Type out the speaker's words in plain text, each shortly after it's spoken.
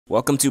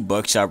Welcome to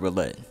Buckshot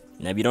Roulette.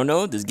 Now if you don't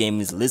know, this game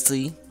is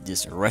literally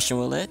just Russian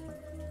roulette,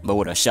 but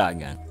with a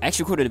shotgun. I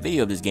actually recorded a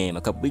video of this game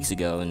a couple weeks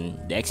ago, and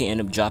they actually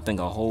ended up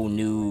dropping a whole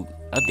new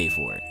update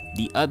for it.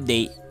 The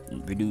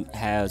update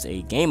has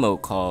a game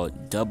mode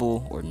called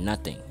Double or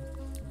Nothing.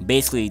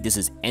 Basically, this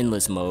is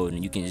endless mode,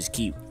 and you can just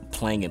keep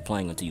playing and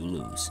playing until you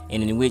lose,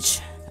 and in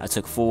which I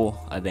took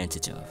full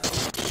advantage of.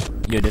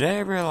 Yo, did I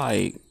ever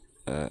like,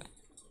 I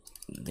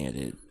think I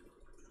did.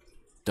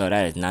 Though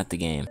that is not the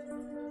game.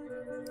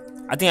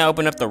 I think I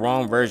opened up the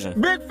wrong version.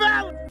 Big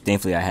fella!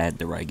 Thankfully, I had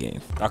the right game.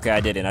 Okay,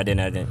 I didn't.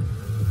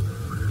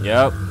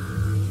 Yep.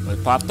 We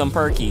popped them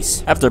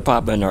perkies. After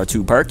popping our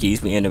 2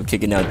 perkies, we ended up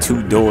kicking out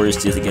 2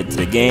 doors just to get to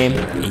the game.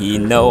 And you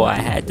know I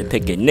had to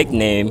pick a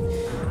nickname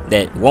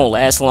that won't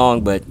last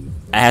long, but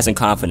I had some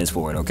confidence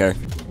for it, okay?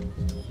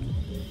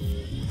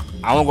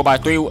 I wanna go by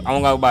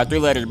 3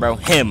 letters, bro.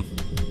 Him.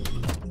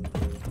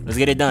 Let's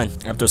get it done.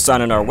 After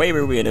signing our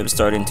waiver, we ended up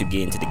starting to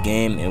get into the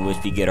game in which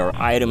we get our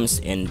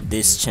items, and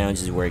this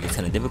challenge is where it gets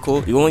kind of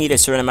difficult. We only get a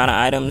certain amount of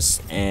items,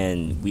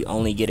 and we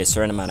only get a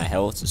certain amount of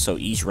health, so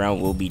each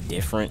round will be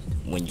different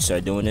when you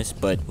start doing this,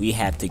 but we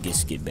have to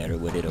just get better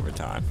with it over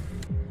time.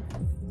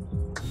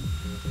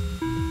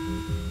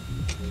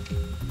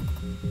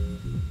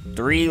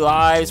 Three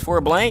lives, 4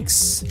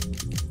 blanks,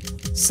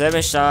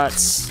 7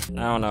 shots. I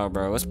don't know,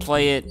 bro. Let's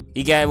play it.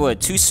 He got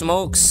what, 2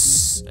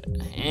 smokes,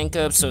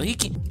 handcuffs, so he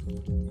can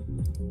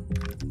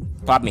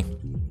pop me.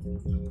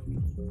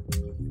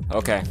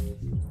 Okay.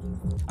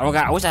 Oh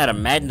god, I wish I had a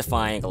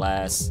magnifying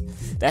glass.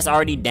 That's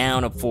already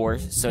down a 4,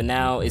 so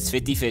now it's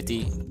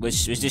 50-50,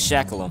 which is just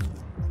shackle him.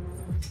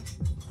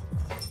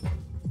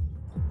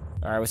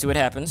 Alright, we'll see what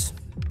happens.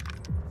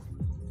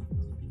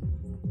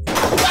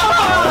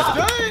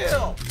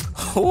 Damn!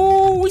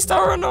 Oh, we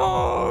starting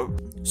off.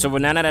 So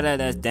now that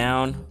that's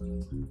down,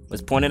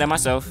 let's point it at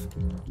myself.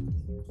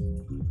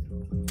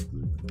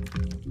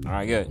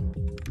 Alright, good.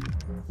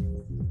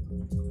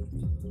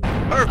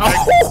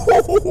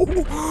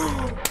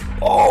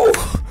 Oh,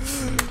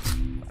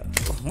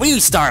 we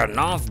starting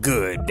off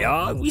good,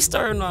 dog. We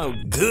starting off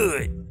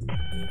good.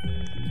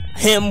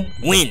 Him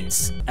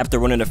wins. After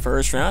winning the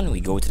first round,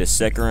 we go to the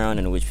second round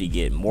in which we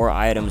get more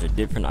items or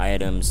different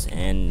items,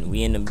 and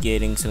we end up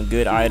getting some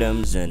good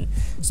items and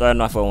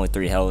starting off with only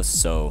 3 health.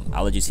 So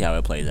I'll let you see how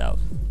it plays out.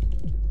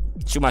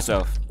 Shoot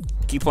myself.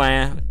 Keep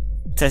playing.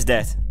 Test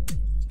death.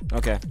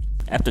 Okay.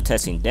 After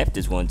testing depth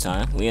this one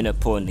time, we end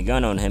up pulling the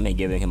gun on him and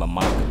giving him a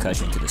mild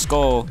concussion to the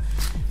skull,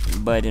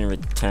 but in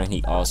return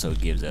he also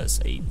gives us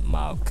a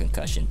mild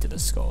concussion to the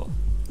skull.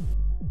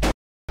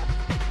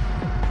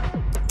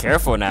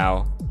 Careful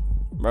now.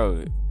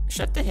 Bro,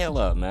 shut the hell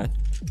up, man.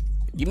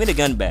 Give me the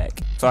gun back.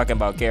 Talking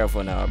about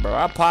careful now, bro.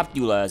 I popped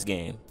you last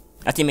game.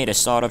 After he made a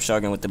sawed-up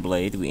shotgun with the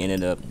blade, we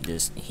ended up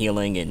just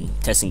healing and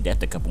testing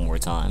depth a couple more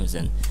times,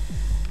 and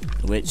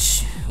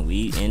which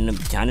we ended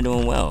up kind of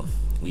doing well.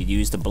 We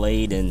used the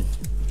blade and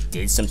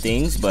did some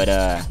things, but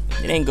it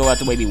didn't go out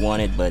the way we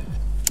wanted, but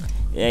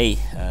hey,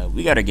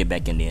 we gotta get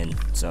back in the end,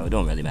 so it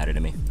don't really matter to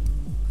me.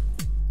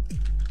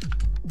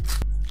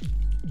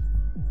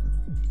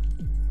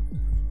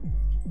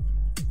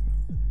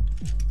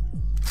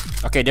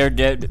 Okay, they're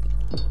dead.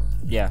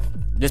 Yeah,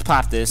 just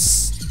pop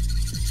this.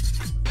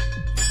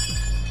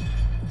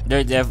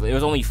 It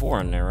was only 4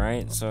 in there,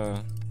 right? So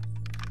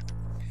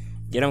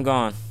get them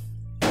gone.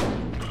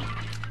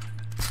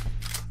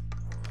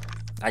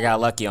 I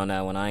got lucky on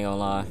that one, I ain't gonna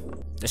lie.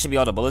 There should be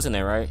all the bullets in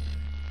there, right?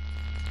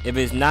 If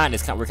it's not,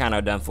 we're kind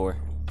of done for.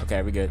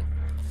 Okay, we good.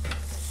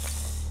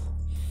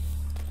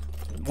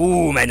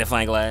 Ooh,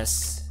 magnifying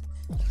glass.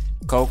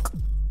 Coke.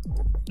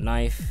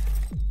 Knife.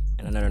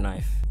 And another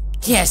knife.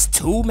 He has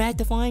 2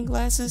 magnifying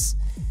glasses?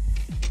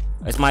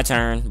 It's my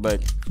turn,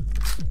 but...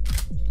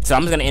 So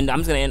I'm just gonna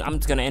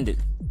end it.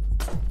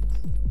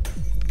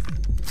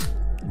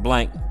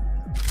 Blank.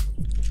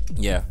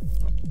 Yeah.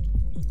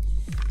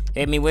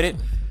 Hit me with it.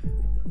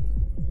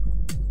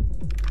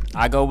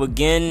 I go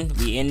again,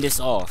 we end this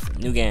off.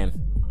 New game.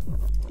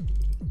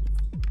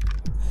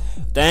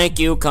 Thank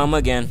you, come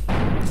again.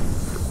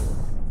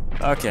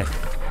 Okay.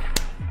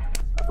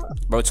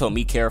 Bro told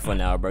me careful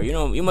now, bro. You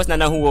know, you must not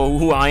know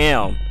who I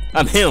am.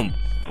 I'm him.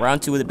 Round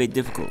 2 was a bit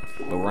difficult,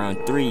 but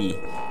round 3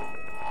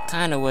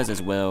 kinda was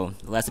as well.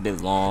 It lasted a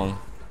bit long.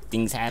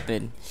 Things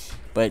happen,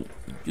 but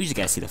you just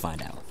gotta see to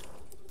find out.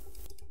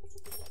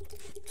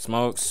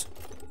 Smokes.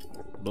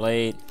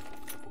 Blade.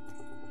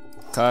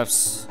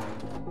 Cuffs.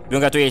 We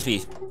don't got 3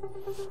 HP.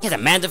 He has a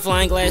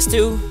magnifying glass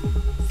too.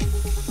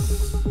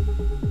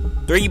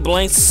 3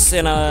 blanks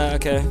and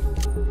okay.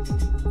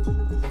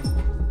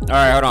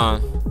 Alright, hold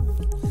on.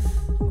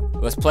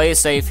 Let's play it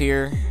safe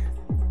here.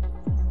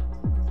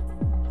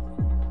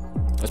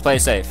 Let's play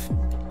it safe.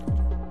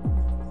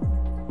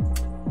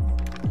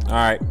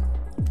 Alright.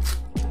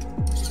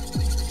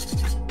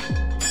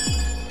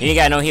 He ain't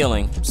got no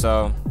healing,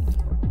 so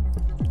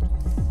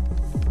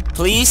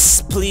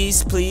please,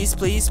 please, please,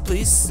 please,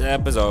 please.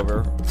 That was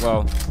over.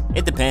 Well,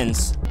 it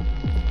depends.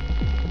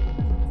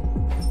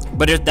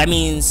 But that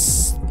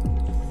means,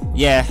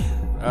 yeah,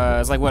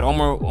 it's like what,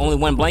 only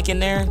 1 blank in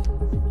there?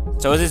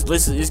 So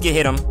let's get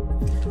hit him.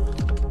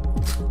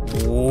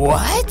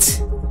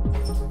 What?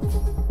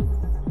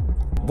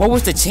 What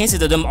was the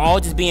chances of them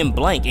all just being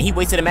blank? And he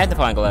wasted a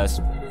magnifying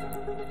glass.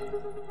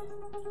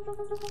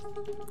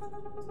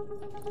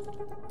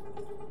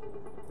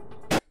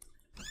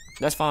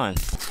 That's fine.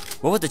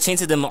 What was the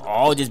chance of them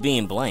all just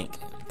being blank?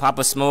 Pop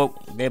a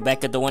smoke, get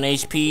back at the 1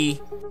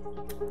 HP.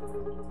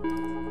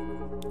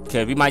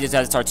 Okay, we might just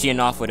have to start teeing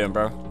off with him,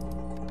 bro.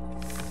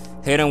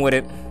 Hit him with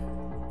it.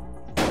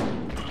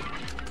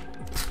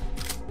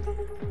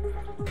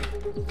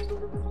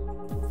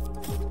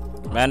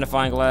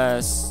 Magnifying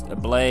glass, a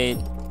blade,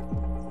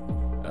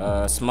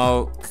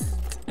 smoke,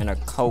 and a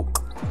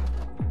Coke.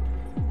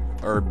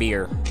 Or a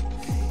beer.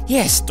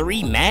 Yes,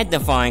 3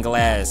 magnifying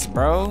glass,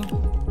 bro.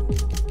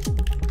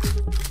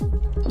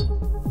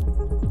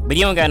 But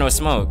you don't got no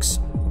smokes.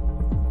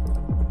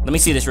 Let me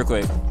see this real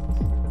quick.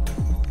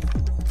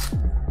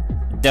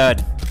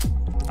 Dud.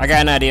 I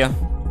got an idea.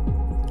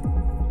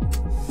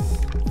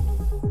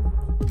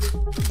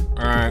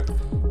 Alright.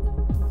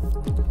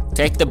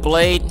 Take the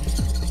blade.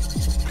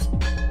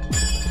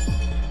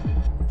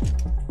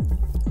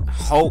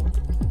 Hope.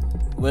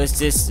 Let's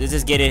just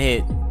get it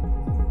hit.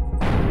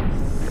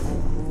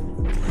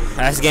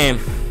 Last game.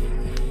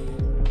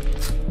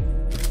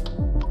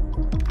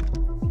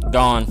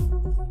 Gone.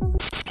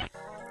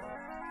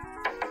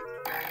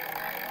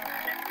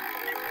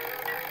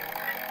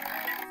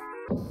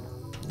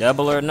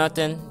 Double or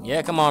nothing?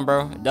 Yeah, come on,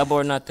 bro. Double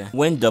or nothing.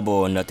 When double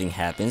or nothing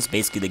happens,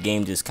 basically the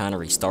game just kind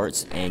of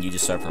restarts, and you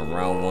just start from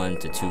round 1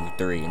 to 2,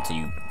 3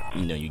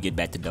 until you get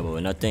back to double or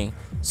nothing.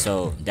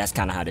 So that's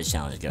kind of how this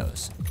challenge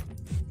goes.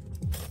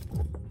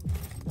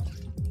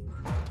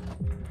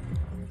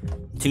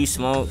 2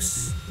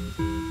 smokes,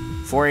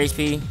 4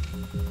 HP,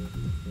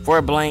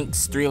 4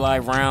 blanks, 3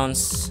 live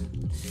rounds.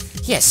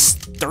 Yes,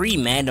 3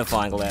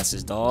 magnifying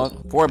glasses,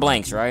 dog. 4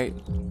 blanks, right?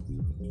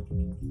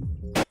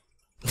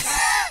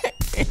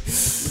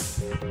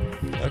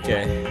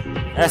 Okay,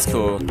 that's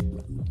cool.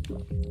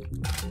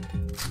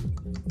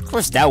 Of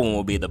course, that one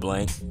will be the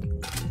blank.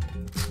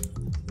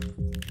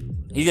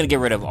 He's gonna get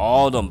rid of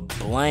all them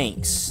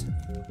blanks.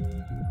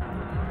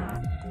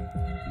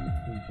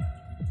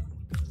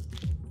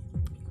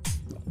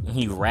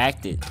 He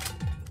racked it.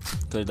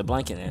 Put the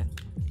blank in there.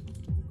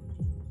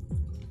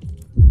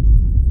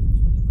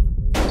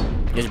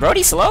 Is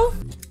Brody slow?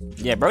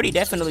 Yeah, Brody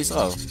definitely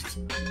slow.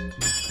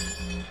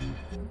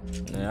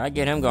 I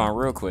get him going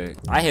real quick.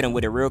 I hit him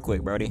with it real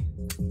quick, Brody.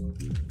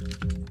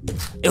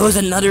 It was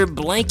another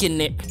blank in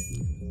there.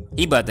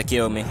 He about to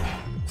kill me.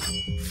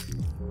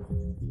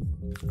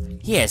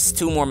 He has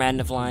 2 more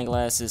magnifying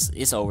glasses.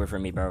 It's over for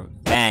me, bro.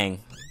 Bang.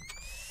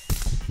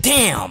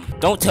 Damn!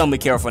 Don't tell me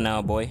careful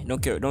now, boy.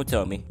 Don't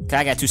tell me. Cause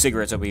I got 2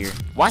 cigarettes over here.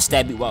 Watch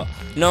that be well.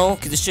 No,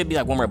 cause there should be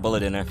like 1 more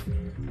bullet in there.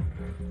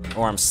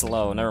 Or I'm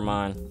slow. Never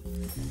mind.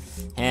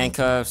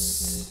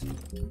 Handcuffs.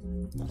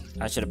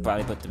 I should have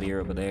probably put the beer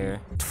over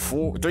there.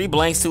 3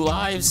 blanks, 2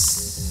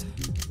 lives.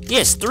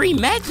 Yes, 3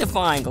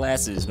 magnifying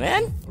glasses,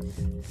 man.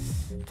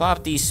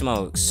 Pop these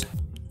smokes.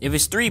 If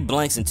it's 3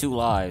 blanks and 2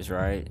 lives,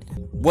 right?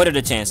 What are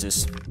the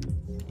chances?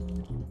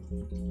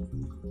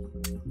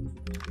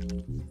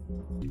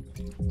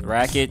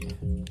 Racket.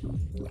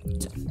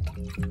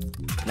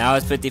 Now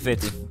it's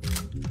 50-50.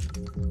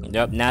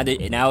 Yep, now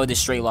it is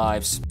straight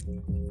lives.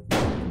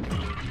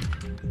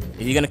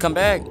 Is he gonna come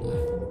back?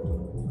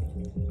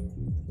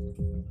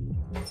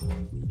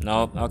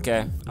 Nope,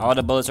 okay. All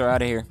the bullets are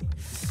out of here.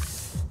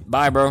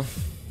 Bye, bro.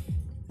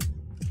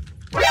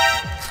 Oh,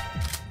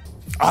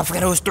 I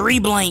forgot it was 3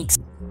 blanks.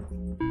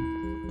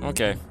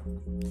 Okay.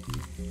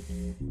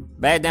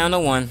 Back down to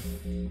 1.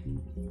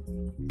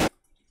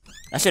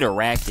 I should have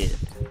racked it.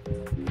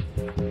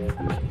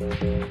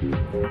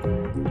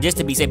 Just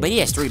to be safe, but he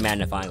has 3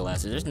 magnifying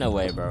glasses. There's no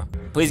way, bro.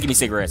 Please give me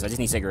cigarettes. I just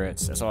need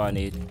cigarettes. That's all I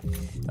need.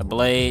 A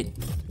blade,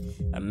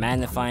 a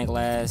magnifying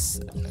glass,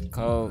 a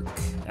Coke.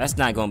 That's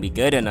not gonna be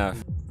good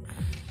enough.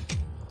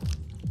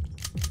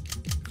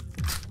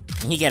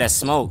 He got a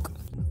smoke.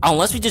 Oh,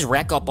 unless we just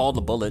rack up all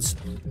the bullets.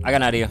 I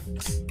got an idea.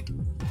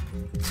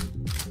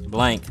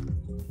 Blank.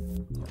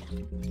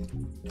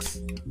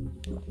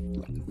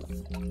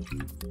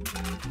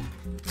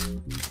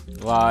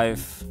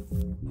 Live.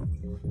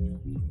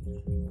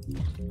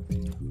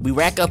 We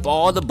rack up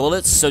all the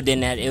bullets, so then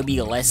that it'll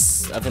be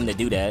less of him to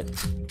do that.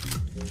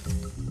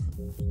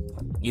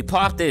 You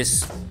pop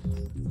this.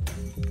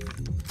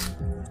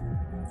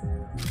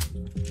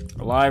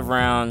 A live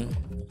round.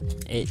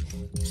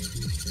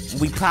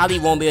 We probably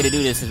won't be able to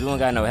do this because we don't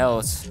got no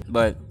health,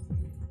 but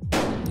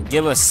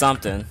give us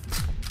something.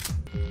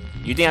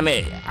 You think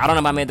I don't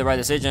know if I made the right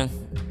decision,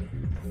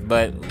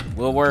 but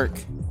we'll work.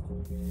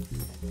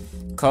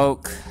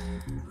 Coke.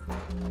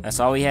 That's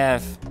all we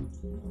have.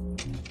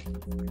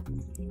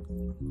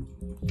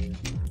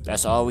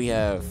 That's all we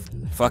have.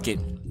 Fuck it.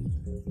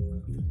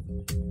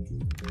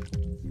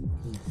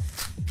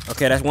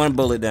 Okay, that's 1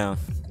 bullet down.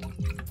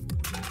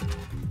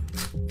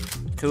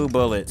 2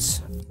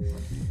 bullets.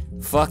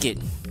 Fuck it.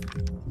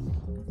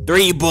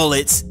 3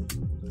 bullets.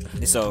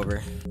 It's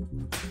over.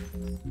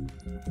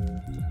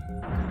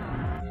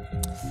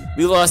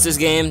 We lost this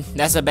game.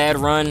 That's a bad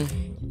run.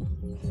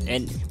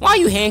 And why are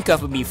you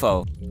handcuffing me,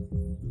 for?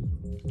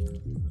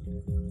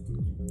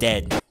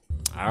 Dead.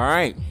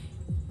 Alright.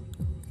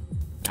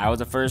 That was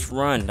the first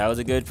run. That was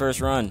a good first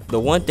run. The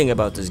one thing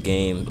about this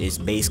game is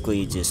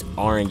basically just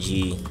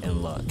RNG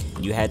and luck.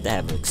 You had to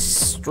have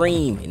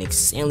extreme and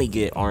insanely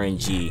good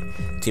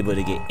RNG to be able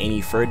to get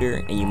any further,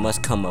 and you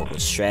must come up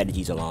with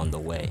strategies along the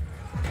way.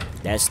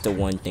 That's the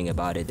one thing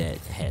about it that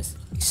has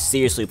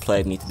seriously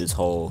plagued me through this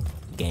whole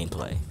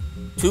gameplay.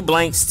 2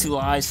 blanks, 2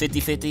 lies,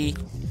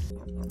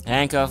 50-50.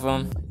 Handcuff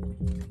him.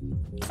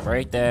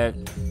 Break that.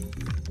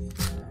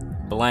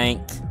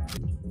 Blank.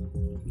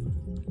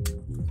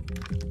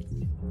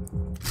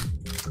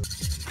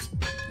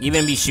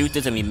 Even if we shoot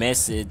this and we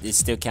miss, it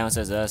still counts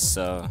as us,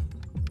 so.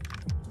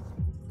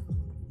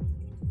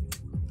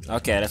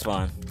 Okay, that's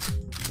fine.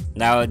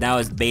 Now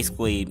it's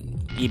basically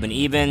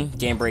even.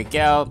 Can't break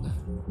out.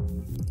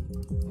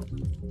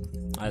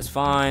 That's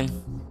fine.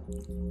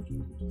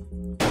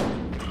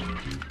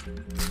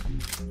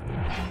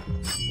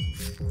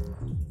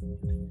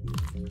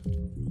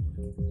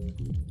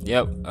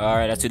 Yep,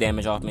 alright, that's 2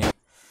 damage off me.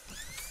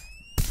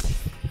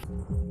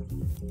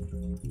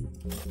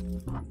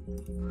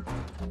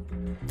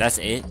 That's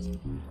it?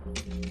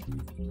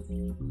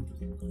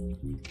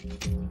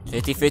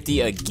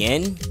 50-50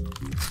 again?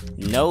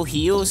 No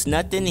heals,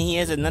 nothing? He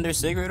has another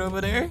cigarette over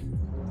there?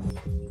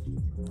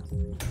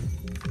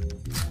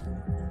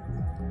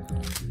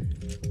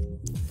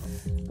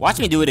 Watch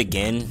me do it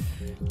again.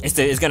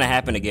 It's gonna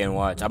happen again,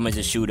 watch. I'm gonna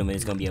just shoot him and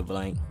it's gonna be a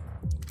blank.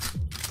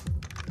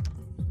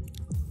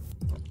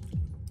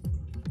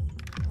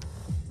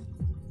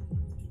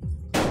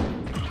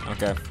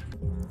 Okay.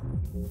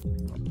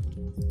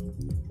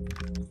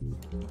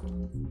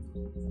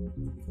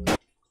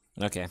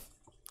 Okay.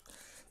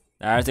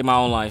 I take my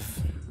own life.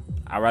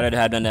 I'd rather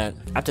have done that.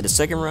 After the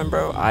second run,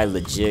 bro, I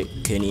legit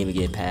couldn't even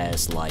get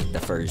past like the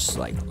first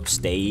like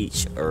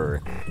stage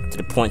or to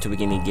the point where we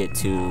can even get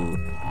to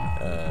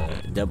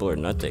double or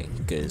nothing,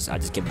 because I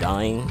just kept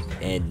dying.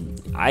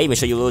 And I even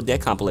show you a little death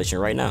compilation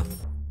right now.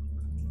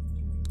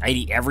 I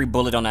eat every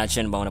bullet on that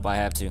chin bone if I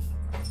have to.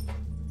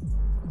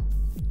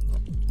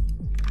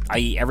 I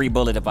eat every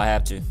bullet if I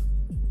have to.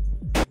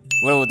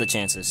 What were the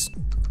chances?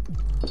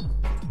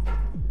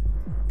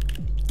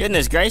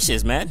 Goodness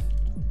gracious, man.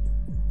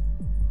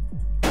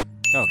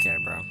 Okay,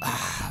 bro.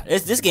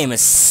 This game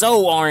is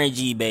so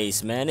RNG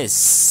based, man. It's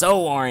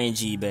so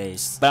RNG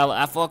based. But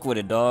I fuck with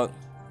it, dog.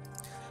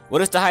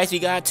 What is the highest we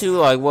got to?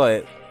 Like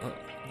what?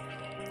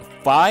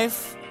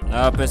 5?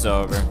 Nope, it's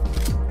over.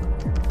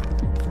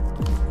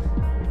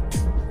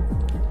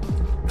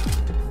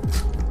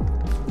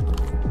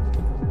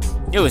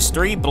 It was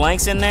 3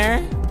 blanks in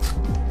there.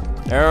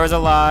 Arrow's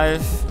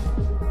alive.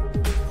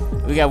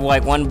 We got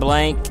like 1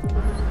 blank.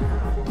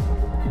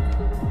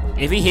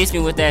 If he hits me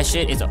with that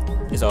shit, it's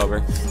over.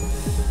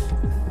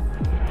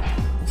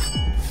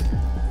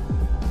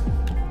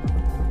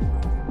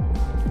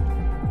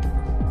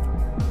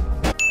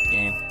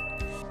 Game.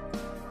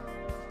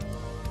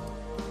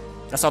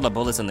 That's all the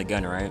bullets in the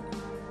gun, right?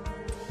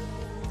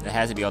 It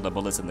has to be all the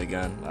bullets in the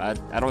gun.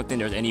 I don't think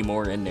there's any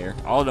more in there.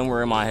 All of them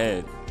were in my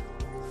head.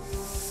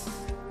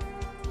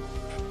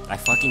 I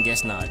fucking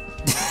guess not.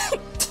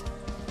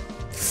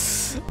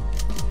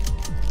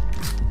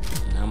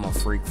 I'm a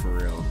freak for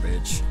real,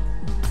 bitch.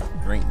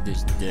 Drink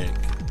this dick.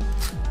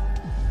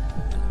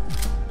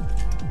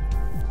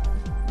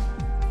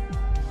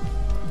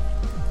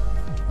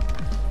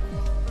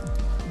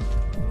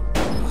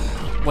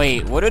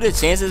 Wait, what are the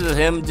chances of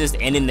him just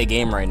ending the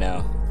game right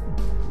now?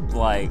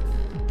 Like,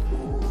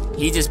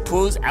 he just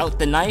pulls out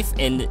the knife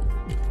and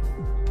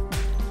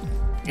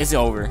it's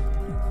over.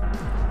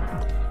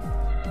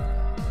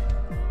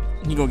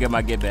 He gonna get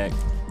my get back.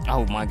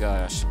 Oh my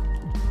gosh.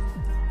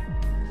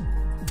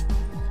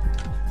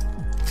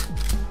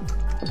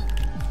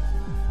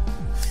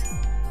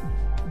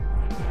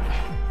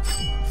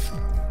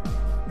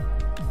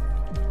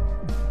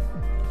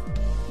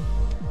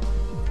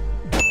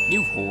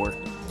 You whore.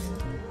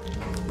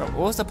 Bro,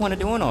 what's the point of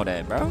doing all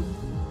that, bro?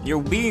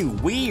 You're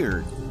being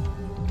weird.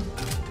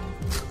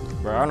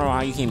 Bro, I don't know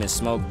how you can even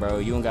smoke, bro.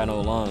 You don't got no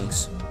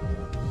lungs.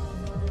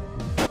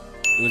 There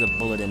was a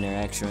bullet in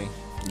there, actually.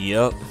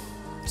 Yup.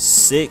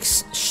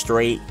 6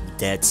 straight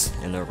deaths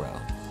in a row.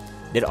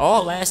 It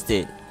all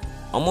lasted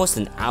almost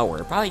an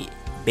hour. Probably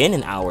been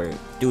an hour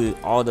through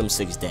all them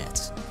 6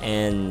 deaths.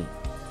 And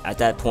at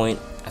that point,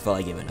 I felt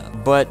like giving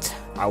up. But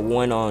I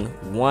went on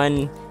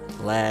one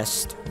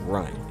last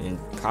run, and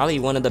probably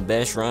one of the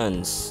best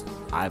runs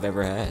I've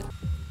ever had.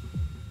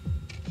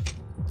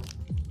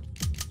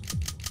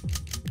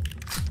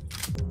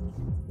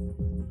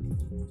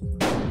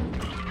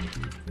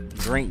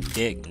 Drink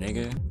dick,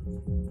 nigga.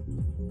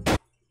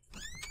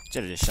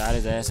 Should've just shot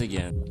his ass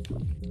again.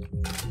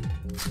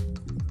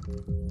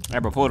 Hey,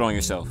 bro, pull it on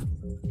yourself.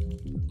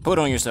 Put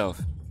it on yourself.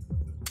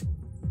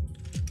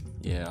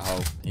 Yeah,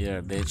 ho.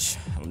 Yeah, bitch.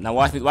 Now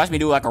watch me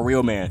do it like a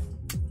real man.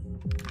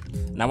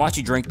 Now watch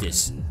you drink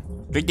this.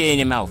 Drink that in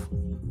your mouth.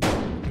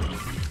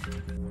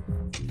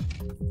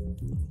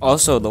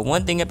 Also, the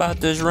one thing about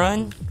this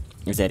run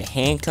is that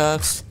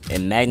handcuffs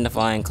and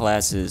magnifying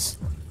glasses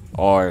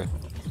are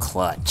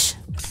clutch.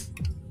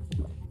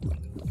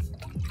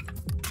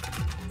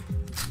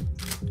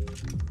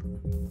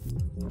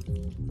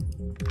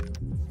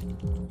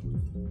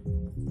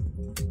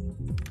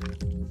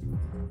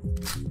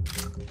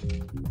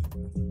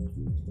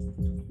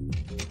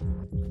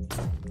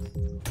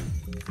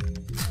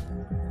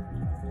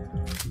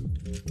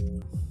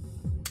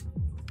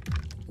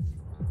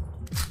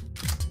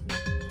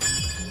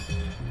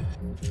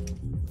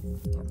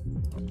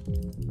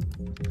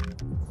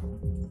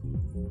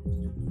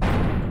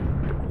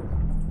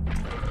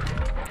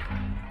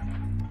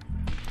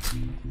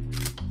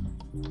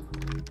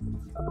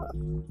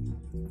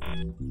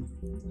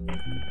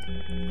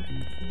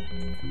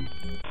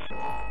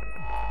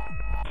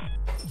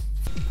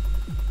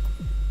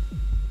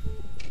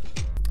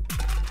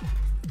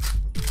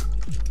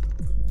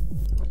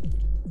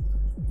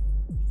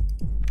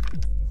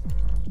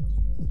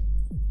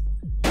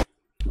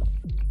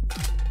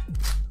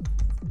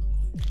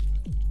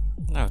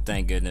 Oh,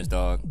 thank goodness,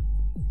 dog.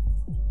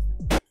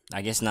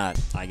 I guess not.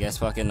 I guess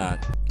fucking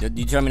not. Did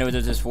you tell me there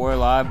was just 4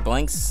 live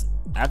blanks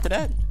after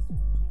that?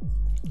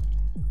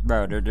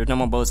 Bro, there's no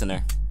more bullets in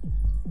there.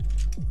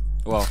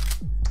 Well,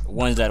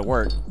 ones that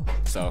work.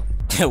 So,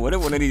 what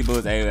if one of these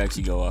bullets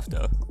actually go off,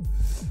 though?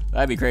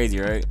 That'd be crazy,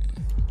 right?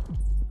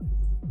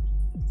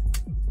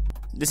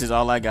 This is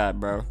all I got,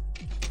 bro.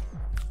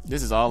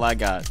 This is all I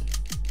got.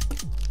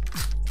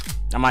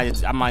 I might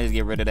just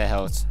get rid of that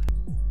health.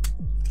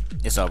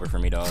 It's over for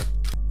me, dog.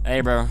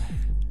 Hey, bro.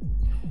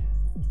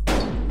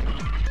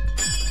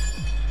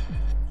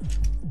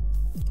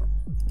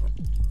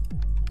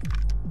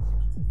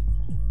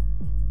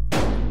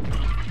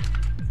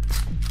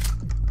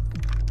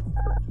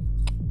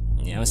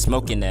 Yeah, I'm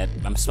smoking that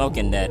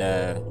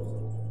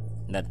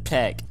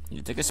pack.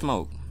 You take a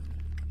smoke.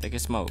 Take a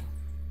smoke.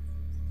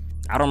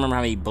 I don't remember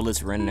how many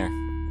bullets were in there.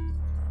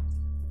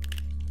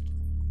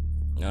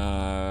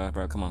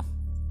 Bro, come on.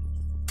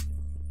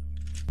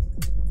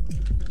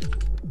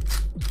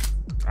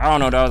 I don't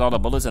know if that was all the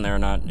bullets in there or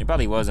not. It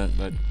probably wasn't,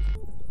 but...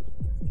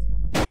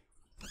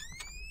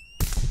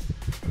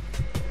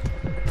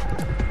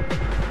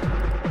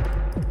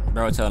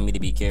 Bro telling me to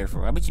be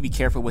careful. I bet you be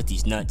careful with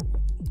these nuts.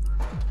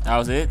 That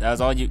was it? That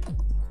was all you...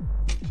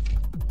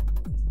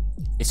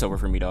 It's over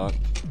for me, dog.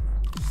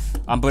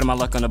 I'm putting my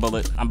luck on the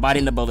bullet. I'm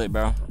biting the bullet,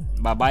 bro.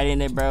 By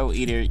biting it, bro,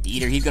 either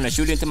he's gonna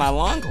shoot into my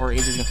lung, or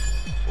is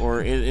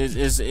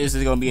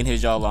it gonna be in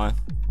his jawline?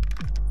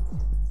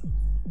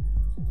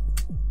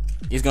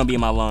 It's gonna be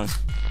in my lung.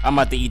 I'm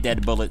about to eat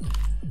that bullet.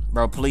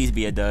 Bro, please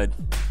be a dud.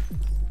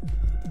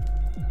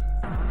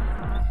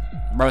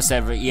 Bro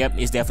said, yep,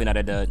 it's definitely not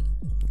a dud.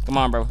 Come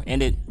on, bro,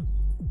 end it.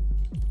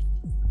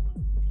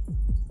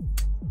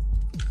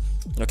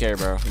 Okay,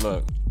 bro,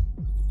 look.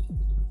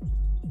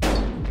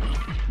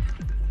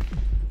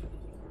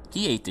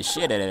 He ate the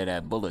shit out of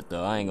that bullet,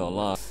 though. I ain't gonna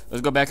lie.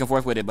 Let's go back and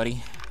forth with it,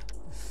 buddy.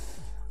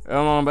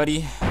 Come on,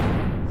 buddy.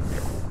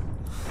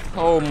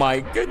 Oh my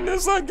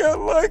goodness, I got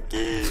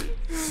lucky.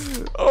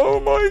 Oh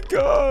my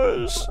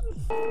gosh.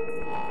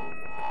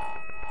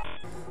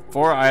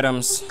 4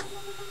 items,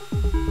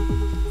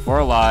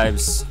 4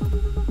 lives,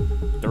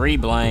 3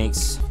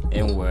 blanks,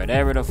 and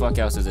whatever the fuck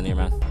else is in here,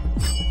 man.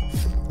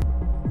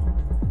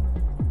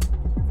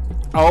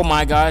 Oh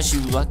my gosh,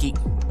 you lucky.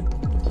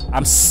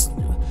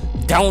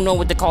 Don't know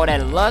what to call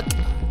that, luck,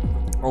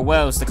 or what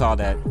else to call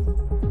that.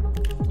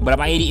 But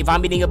if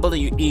I'm eating a bullet,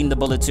 you're eating the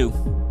bullet too.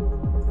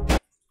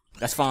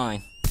 That's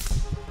fine.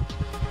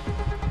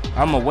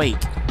 I'm awake,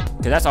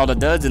 cause that's all the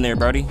duds in there,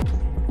 brody.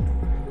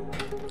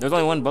 There's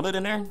only 1 bullet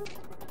in there.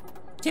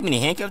 See how many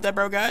handcuffs that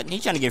bro got?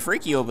 He's trying to get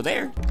freaky over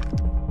there.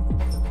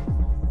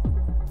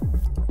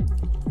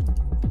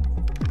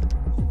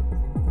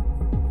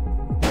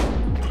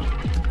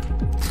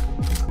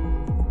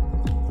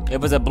 It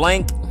was a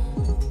blank.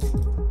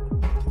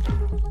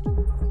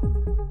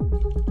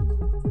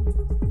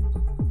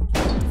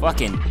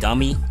 Fucking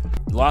dummy.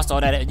 Lost all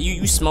that.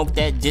 You smoked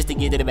that just to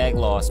get to the bag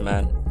lost,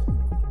 man.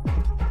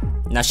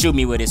 Now shoot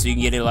me with it so you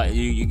can get it,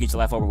 you get your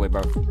life over with,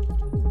 bro.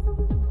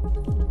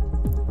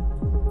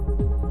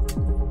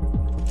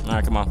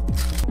 Alright, come on.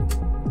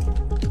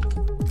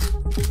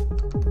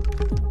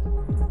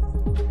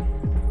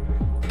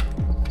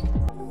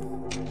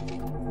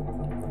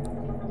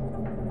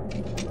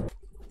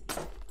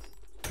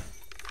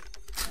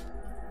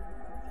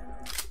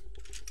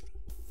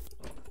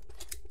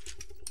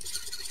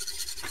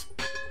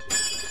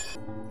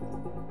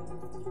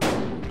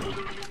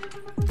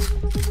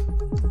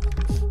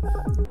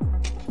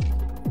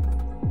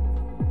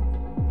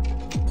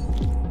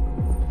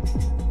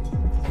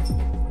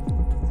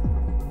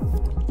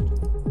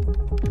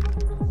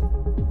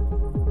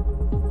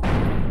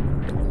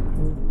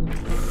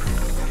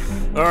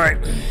 All right.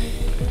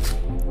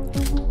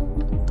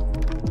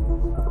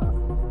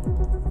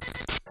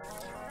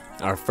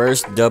 Our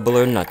first double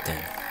or nothing.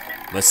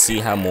 Let's see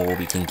how more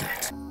we can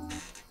get.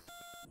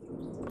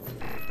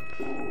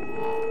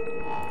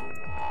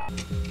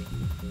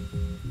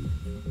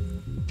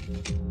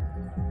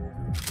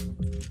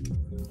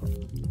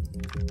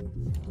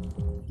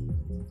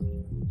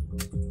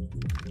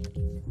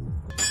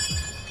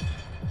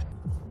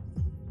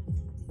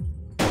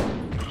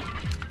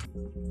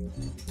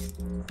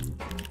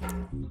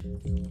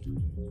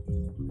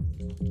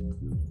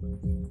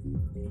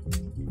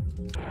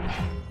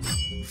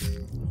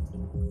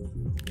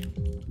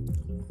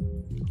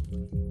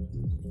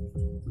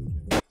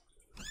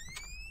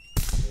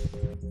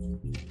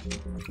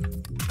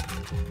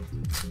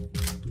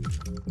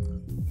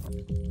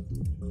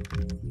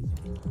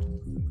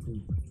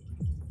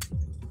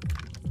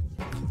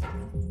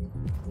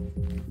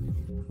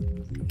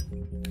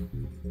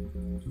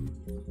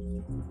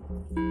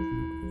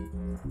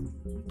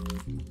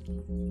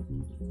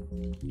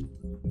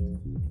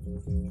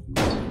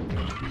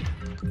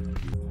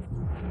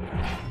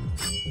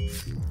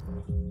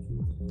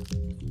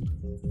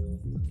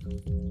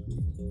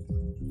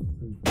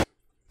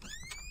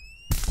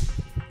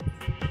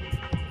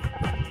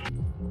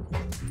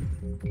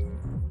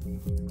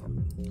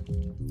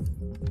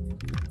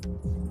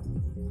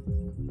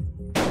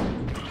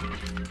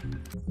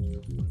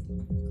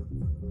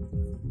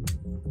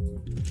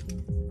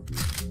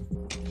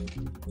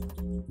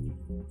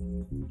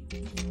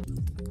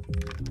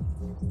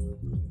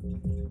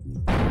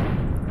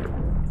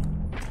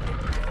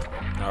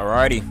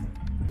 Alrighty.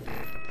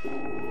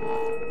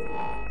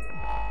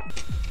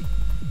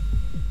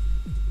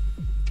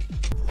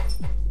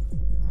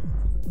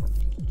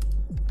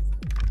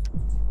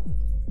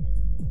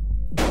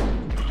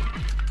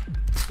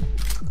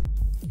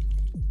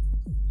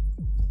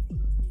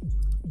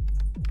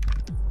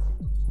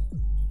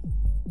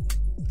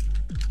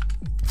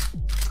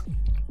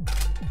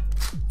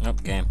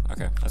 Nope, game.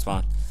 Okay, that's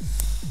fine.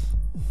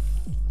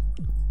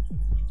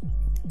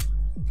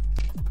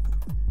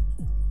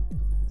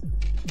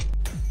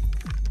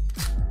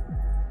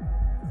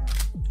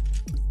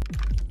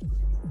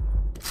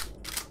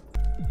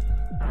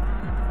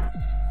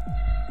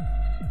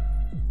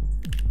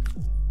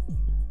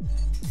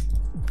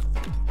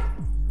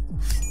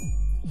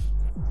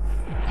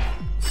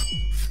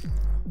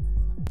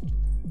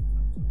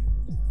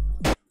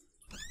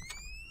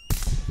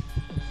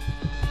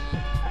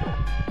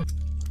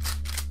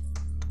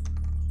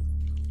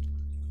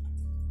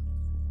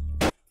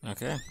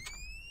 Okay.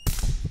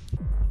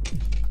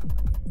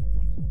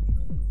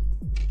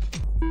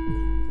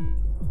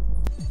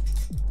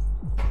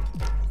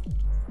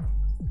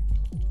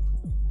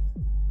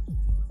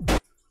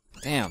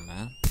 Damn,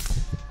 man.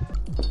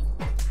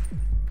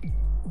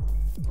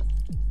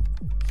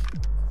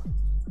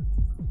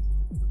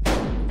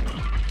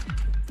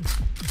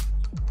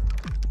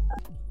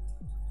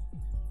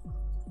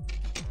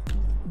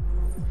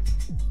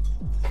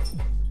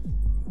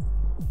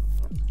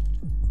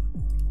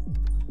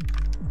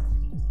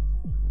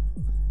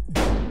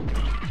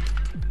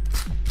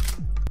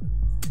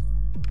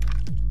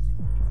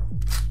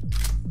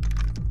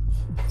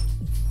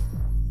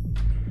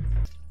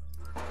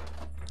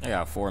 I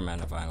got 4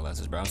 magnifying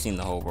glasses, bro. I'm seeing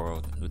the whole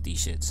world with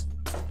these shits.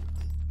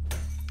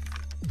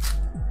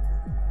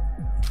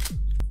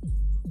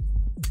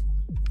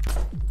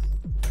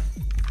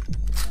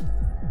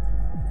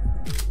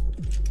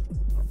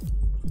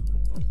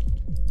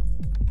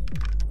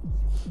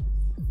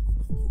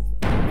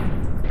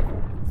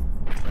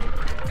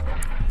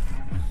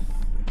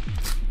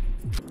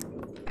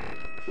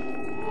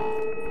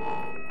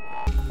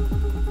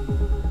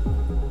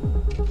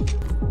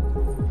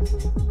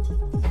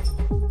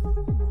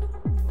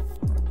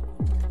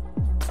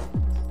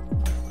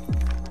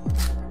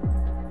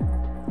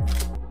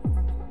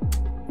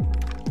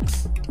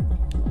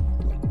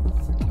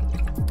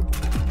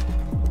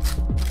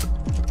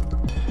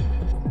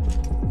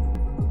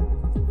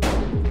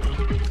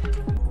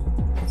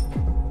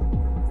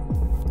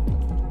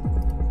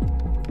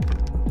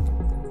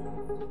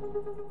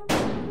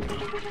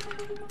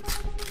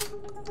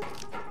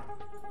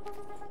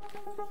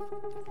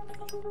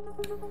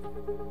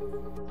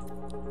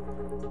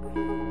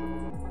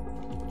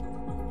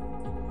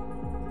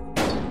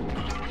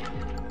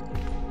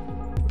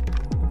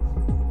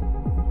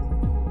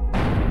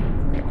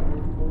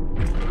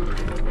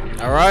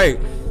 All right.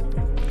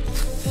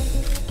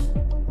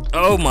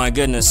 Oh my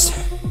goodness,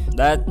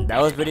 that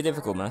was pretty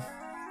difficult, man.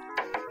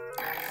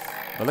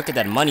 But look at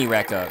that money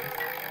rack up.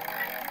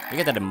 Look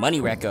at that money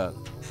rack up.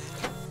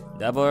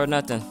 Double or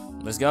nothing.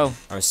 Let's go.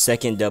 Our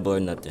second double or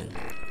nothing.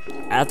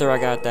 After I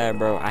got that,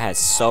 bro, I had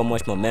so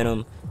much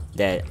momentum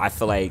that I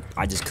feel like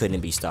I just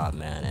couldn't be stopped,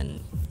 man.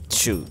 And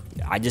shoot,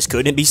 I just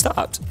couldn't be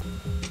stopped.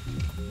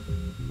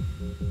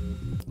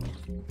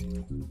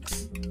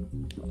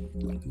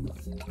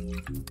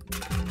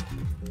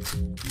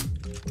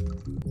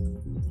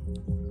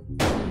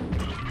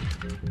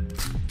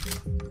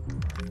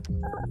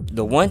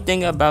 The one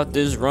thing about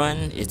this run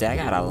is that I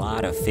got a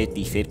lot of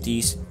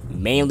 50-50s,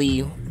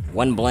 mainly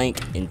 1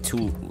 blank and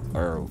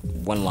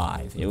 1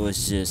 live. It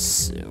was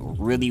just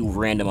really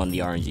random on the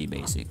RNG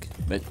basic,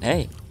 but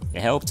hey,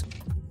 it helped.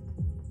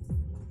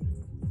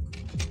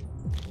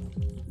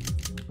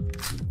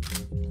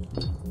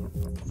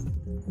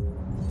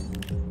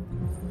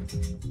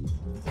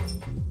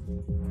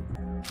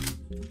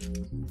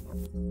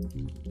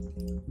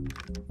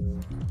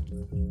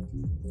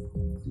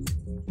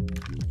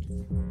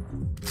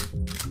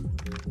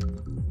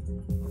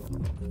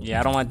 Yeah,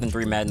 I don't want them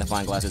 3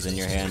 magnifying glasses in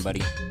your hand,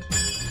 buddy.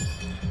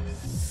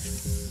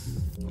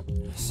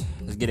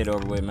 Let's get it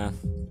over with, man.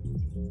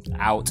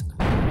 Out.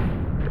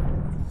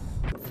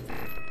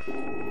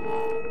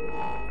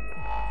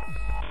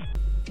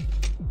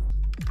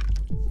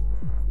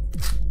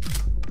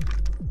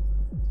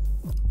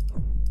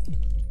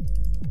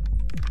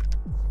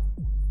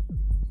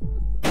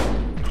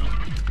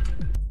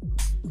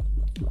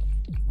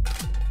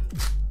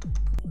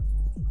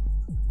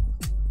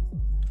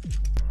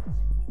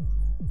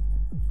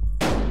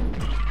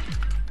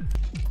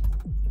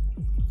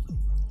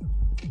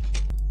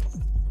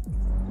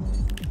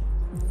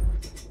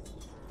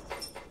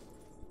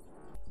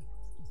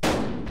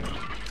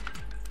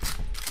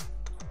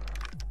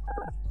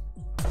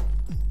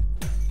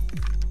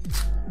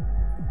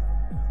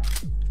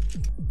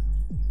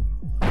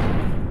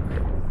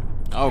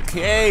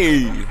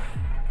 Okay.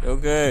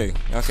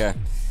 Okay.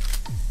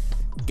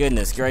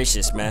 Goodness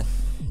gracious, man.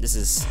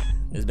 It's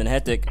been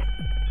hectic.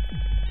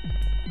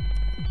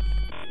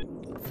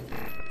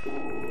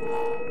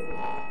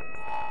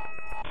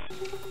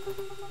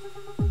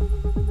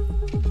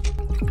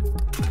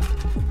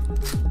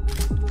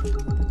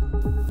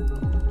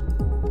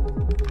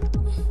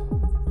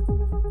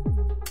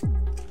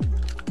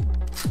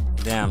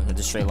 Damn, is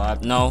this straight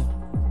live? No.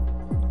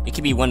 It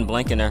could be one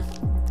blank in there.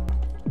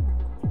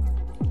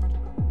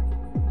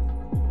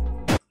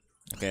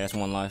 Okay, that's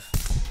 1 life.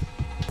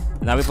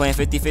 Now we playing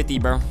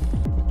 50-50, bro.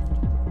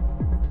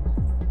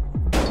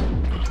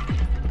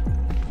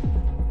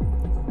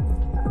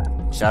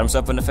 Shot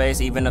himself in the face,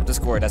 even up the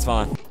score. That's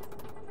fine.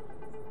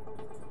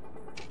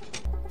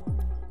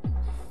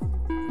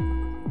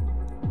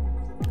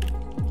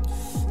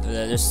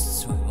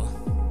 Just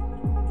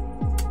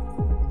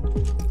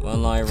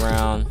 1 live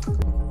round.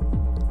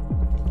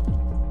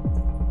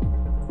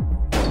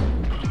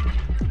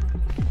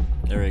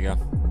 There we go.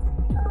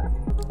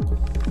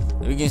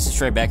 We can just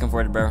straight back and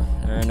forth, bro.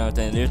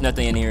 There's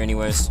nothing in here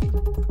anyways.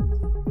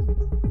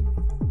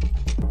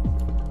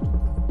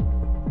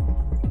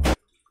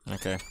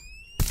 Okay.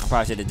 I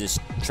probably should have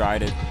just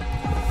tried it.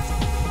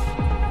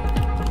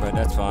 But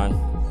that's fine.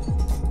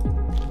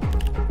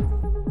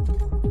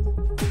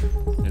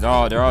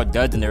 They're all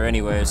duds in there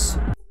anyways.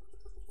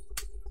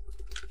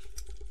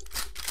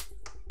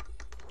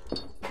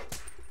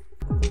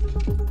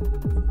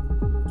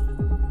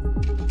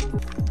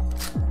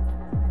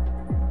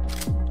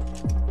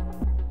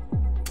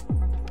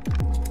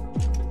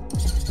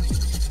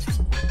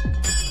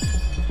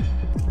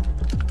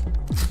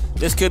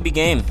 This could be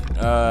game,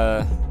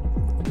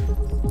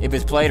 if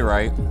it's played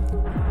right.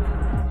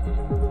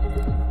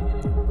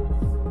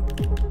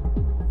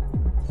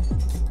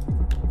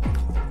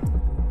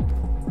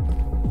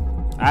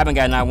 I haven't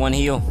got not 1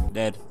 heal.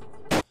 Dead.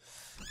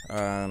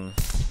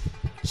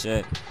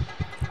 Shit.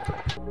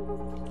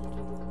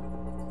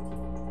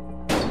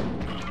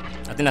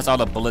 I think that's all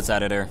the bullets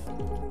out of there.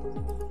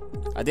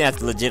 I think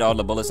that's legit all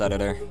the bullets out of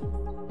there.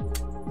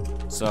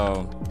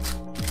 So,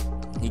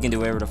 he can do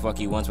whatever the fuck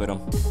he wants with them.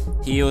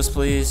 Heals,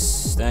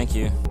 please. Thank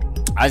you.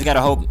 I just gotta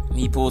hope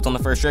he pulls on the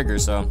first trigger,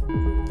 so.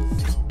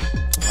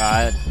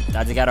 I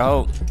just gotta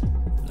hope.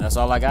 That's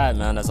all I got,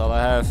 man. That's all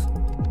I have.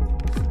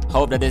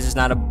 Hope that this is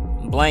not a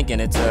blank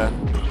and it's a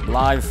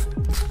live.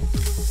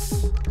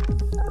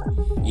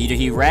 Either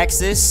he racks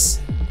this,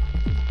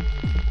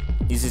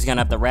 he's just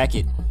gonna have to rack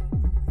it.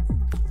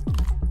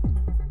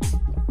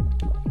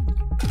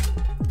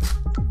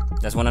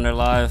 That's 1 under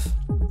live.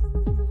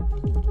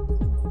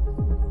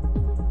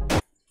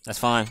 That's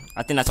fine.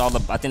 I think that's all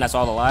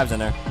the lives in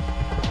there.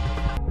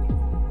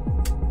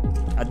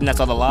 I think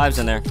that's all the lives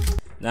in there.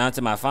 Down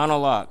to my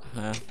final lock,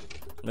 man.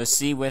 Let's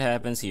see what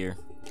happens here.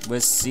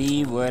 Let's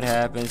see what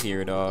happens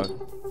here, dog.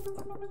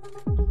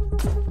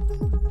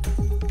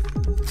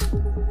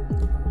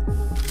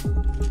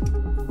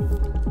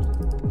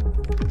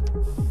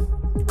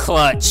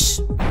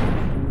 Clutch.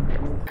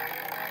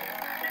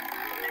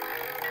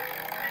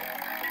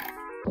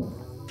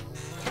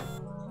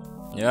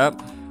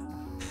 Yep.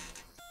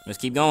 Let's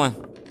keep going.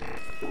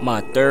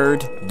 My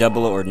 3rd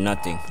double or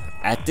nothing.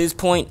 At this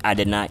point, I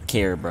did not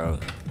care, bro.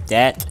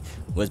 That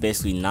was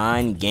basically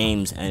 9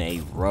 games in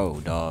a row,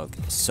 dog.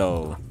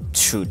 So,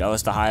 shoot, that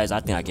was the highest I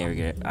think I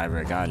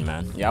ever gotten,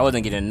 man. Yeah, I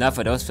wasn't getting enough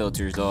of those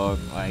filters, dog.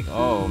 Like,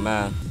 oh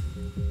man.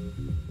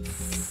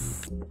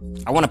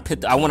 I wanna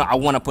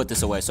put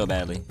this away so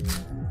badly.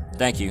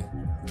 Thank you.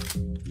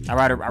 I'd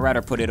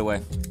rather put it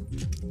away.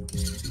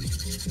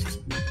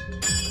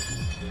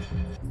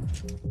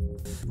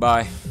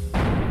 Bye.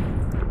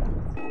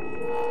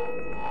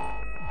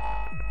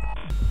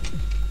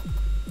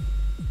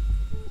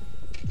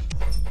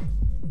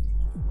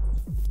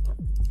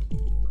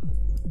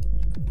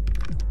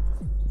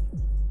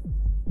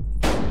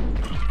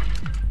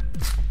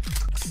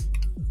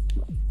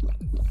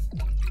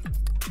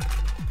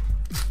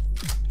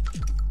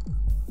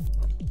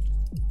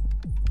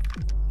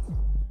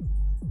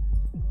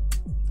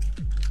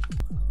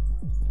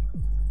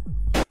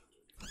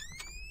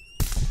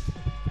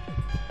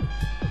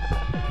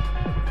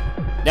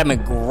 That'd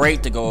been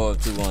great to go up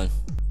 2-1.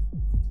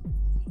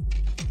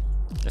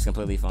 That's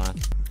completely fine.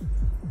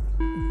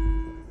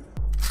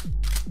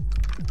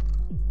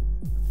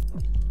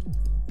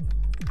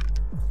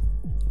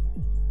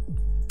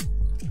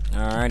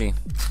 Alrighty.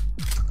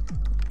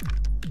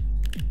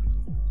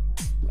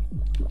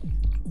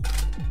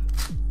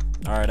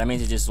 Alright, that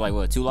means it's just like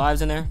what, 2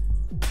 lives in there?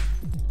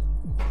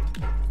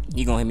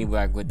 You gonna hit me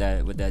back with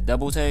that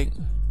double take?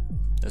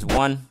 That's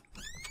 1.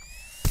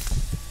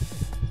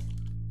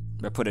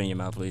 But put it in your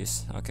mouth,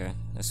 please. Okay,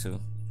 that's 2.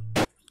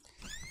 I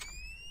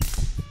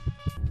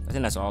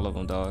think that's all of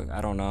them, dog.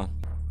 I don't know.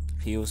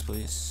 Heals,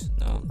 please.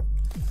 No.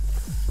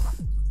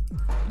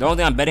 The only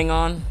thing I'm betting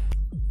on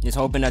is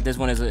hoping that this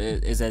one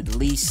is at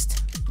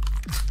least.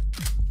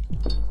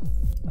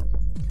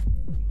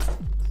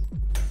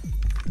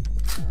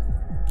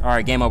 All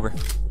right, game over.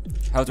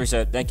 Health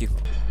reset. Thank you.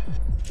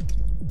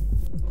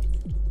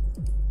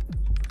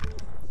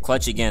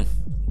 Clutch again.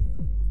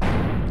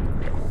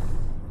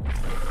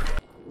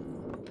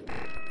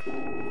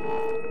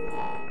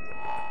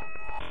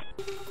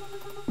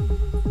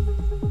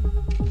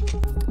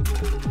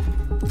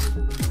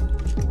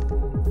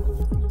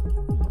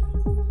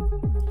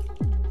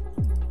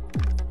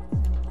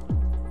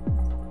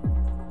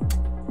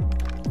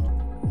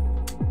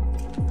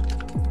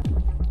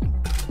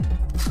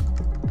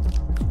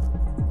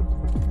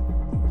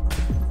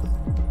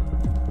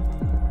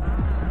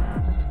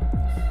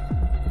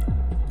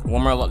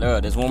 One more,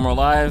 there's one more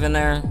live in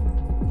there.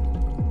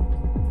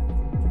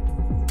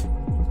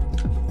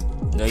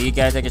 No, you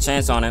gotta take a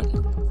chance on it.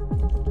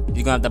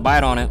 You're gonna have to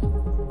bite on it.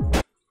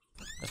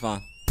 That's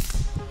fine.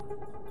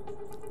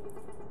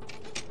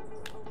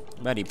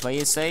 Buddy, play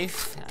it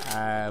safe.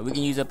 We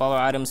can use up all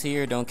our items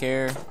here, don't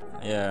care.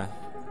 Yeah.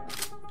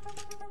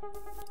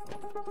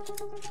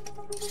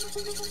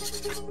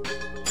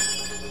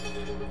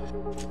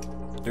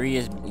 Three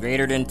is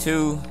greater than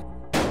 2.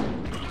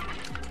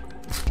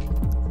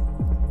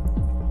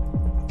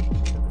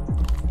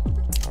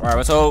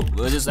 Alright,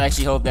 let's just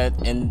actually hope that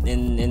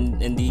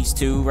in these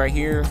 2 right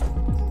here,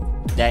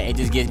 that it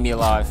just gets me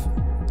alive.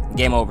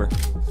 Game over.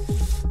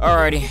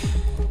 Alrighty.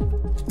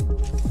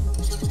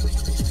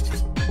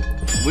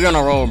 We're on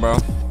a roll, bro.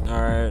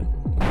 Alright.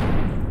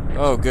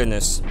 Oh,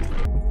 goodness.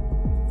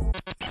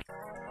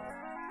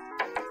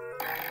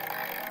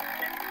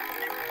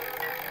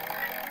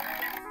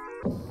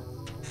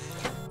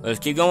 Let's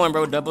keep going,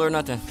 bro. Double or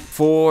nothing.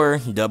 4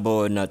 double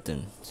or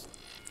nothing.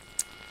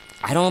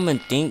 I don't even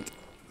think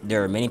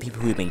there are many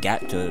people who even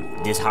got to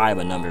this high of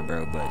a number,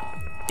 bro, but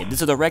if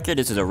this is a record,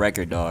 this is a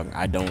record, dog.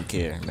 I don't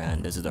care,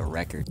 man. This is a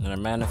record. And a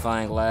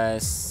magnifying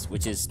glass,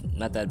 which is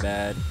not that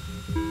bad.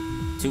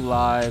 2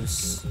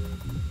 lives.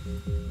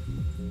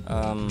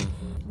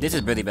 This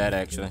is really bad,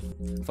 actually.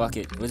 Fuck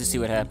it. Let's just see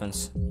what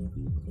happens.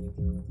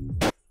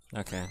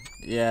 Okay.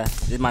 Yeah,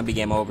 this might be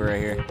game over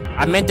right here.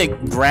 I meant to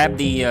grab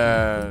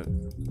the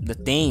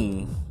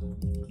thing.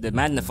 The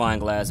magnifying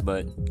glass,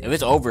 but if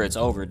it's over, it's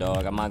over,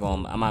 dog. I'm not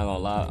gonna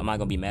lie. I'm not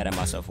gonna be mad at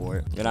myself for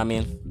it. You know what I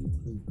mean?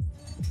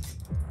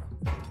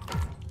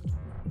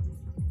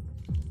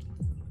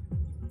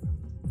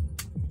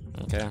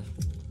 Okay.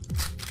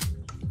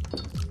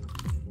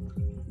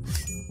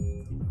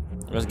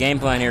 What's game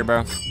plan here,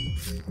 bro?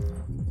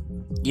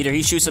 Either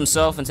he shoots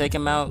himself and take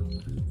him out,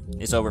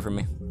 it's over for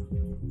me.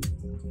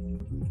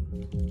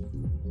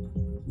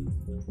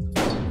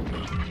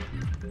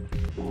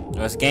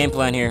 What's game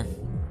plan here?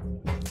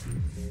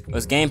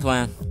 What's game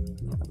plan?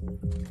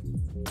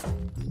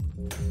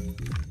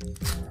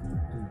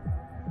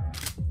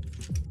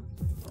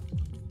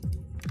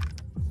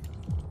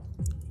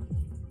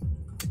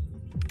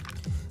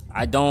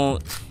 I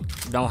don't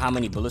know how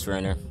many bullets were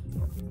in there.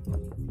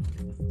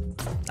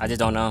 I just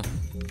don't know.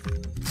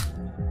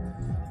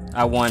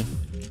 I won.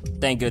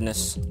 Thank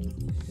goodness.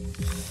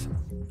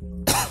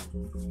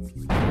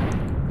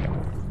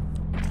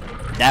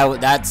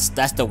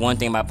 That's the one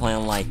thing about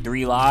playing like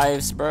 3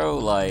 lives, bro.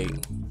 Like,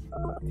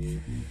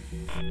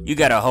 you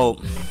gotta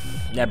hope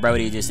that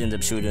Brody just ends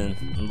up shooting,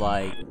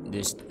 like,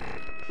 just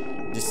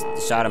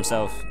shot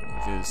himself,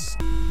 because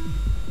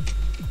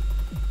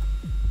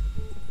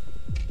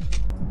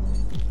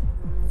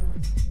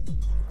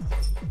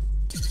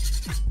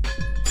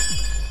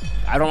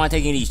I don't like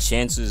taking these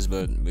chances,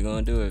 but we're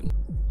gonna do it.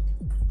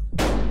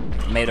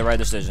 Made the right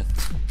decision.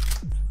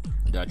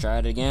 Do I try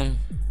it again?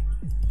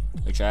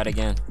 We try it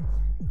again.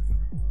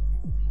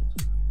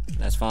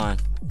 That's fine.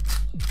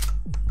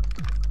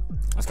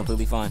 That's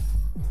completely fine.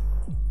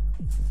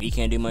 He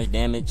can't do much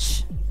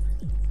damage.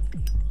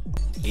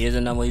 He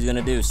doesn't know what he's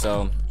gonna do,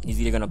 so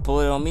he's either gonna pull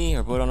it on me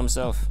or pull it on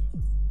himself.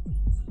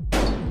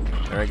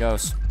 There it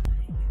goes.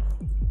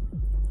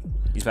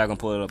 He's probably gonna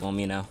pull it up on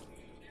me now.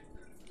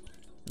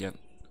 Yep.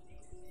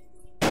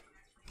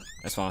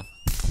 That's fine.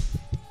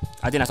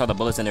 I think I saw the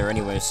bullets in there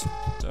anyways,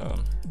 so.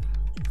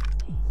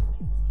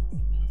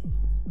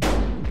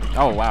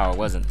 Oh wow, it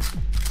wasn't.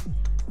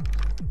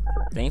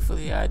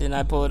 Thankfully, I did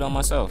not pull it on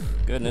myself.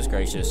 Goodness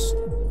gracious.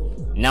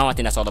 Now I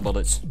think that's all the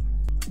bullets.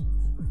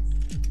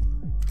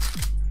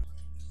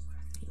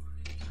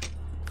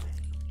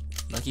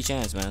 Lucky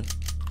chance, man.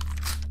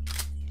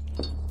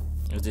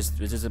 Let's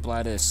just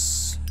apply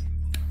this.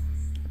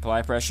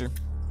 Apply pressure.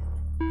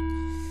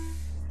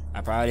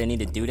 I probably didn't need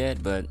to do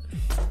that, but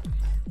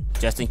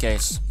just in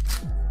case.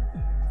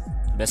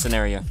 Best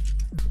scenario.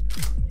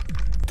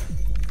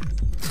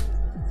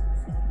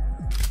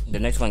 The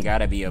next one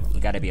gotta be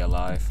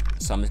alive,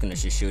 so I'm just gonna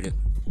shoot it.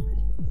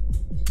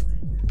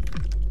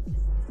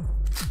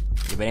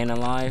 If it ain't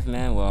alive,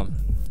 man, well,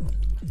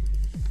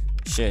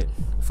 shit,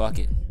 fuck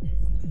it.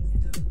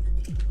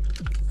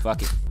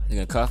 Fuck it. They're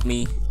gonna cuff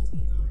me.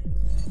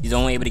 He's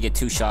only able to get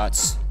 2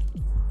 shots.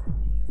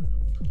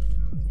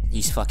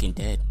 He's fucking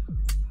dead.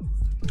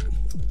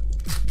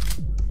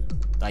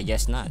 I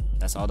guess not.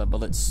 That's all the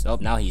bullets. Oh,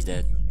 now he's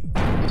dead.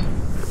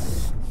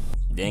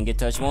 Didn't get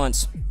touched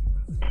once.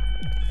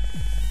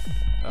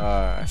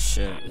 Ah,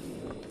 shit.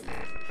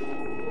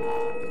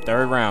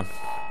 Third round,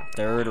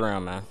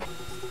 man.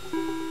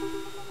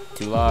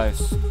 2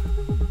 lives.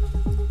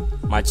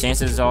 My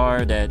chances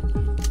are that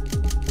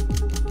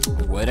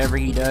whatever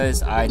he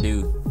does, I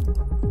do.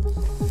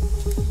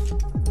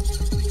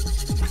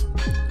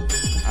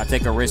 I'll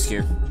take a risk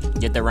here.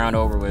 Get the round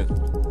over with.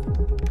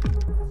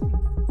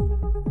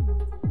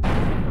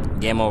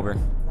 Game over.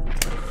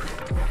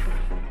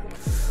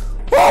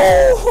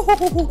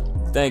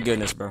 Whoa! Thank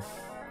goodness, bro.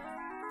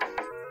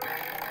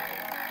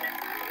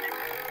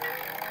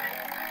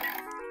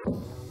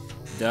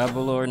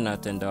 Double or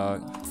nothing,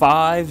 dog.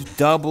 5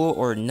 double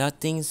or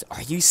nothings?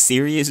 Are you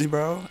serious,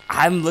 bro?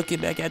 I'm looking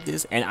back at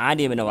this, and I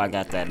didn't even know I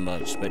got that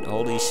much. But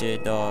holy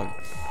shit, dog.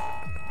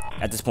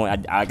 At this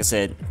point, like I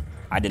said,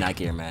 I did not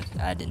care, man.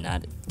 I did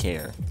not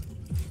care.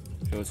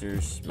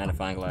 Filters,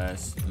 magnifying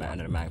glass,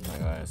 magnifying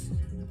glass,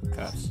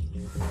 cuffs.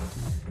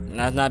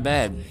 That's not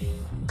bad.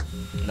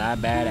 Not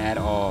bad at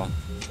all.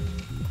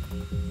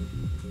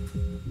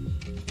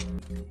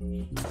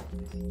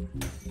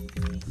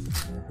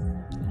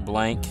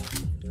 Blank.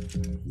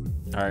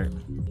 Alright.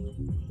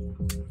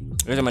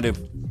 Here's what I'm gonna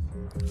do.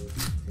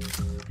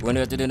 We're gonna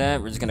have to do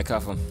that. We're just gonna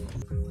cuff him.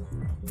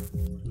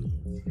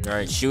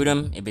 Alright, shoot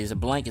him. If it's a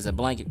blank, it's a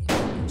blank.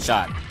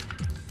 Shot.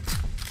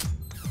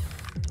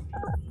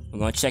 We're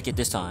gonna check it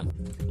this time.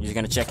 You're just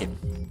gonna check it.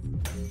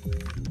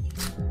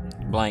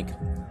 Blank.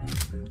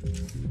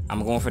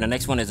 I'm going for the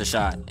next one as a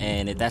shot.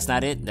 And if that's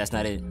not it, that's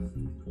not it.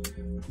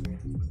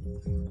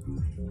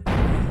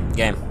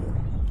 Game.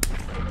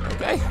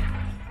 Okay.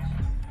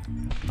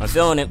 I'm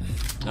feeling it.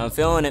 I'm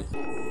feeling it.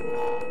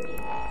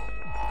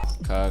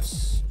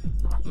 Cuffs.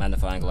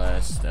 Magnifying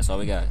glass. That's all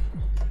we got.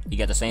 You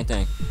got the same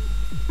thing.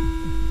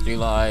 3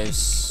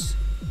 lives.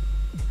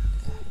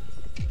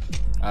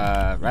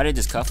 Rather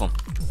just cuff him.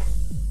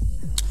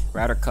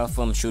 Rather cuff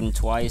him, shoot him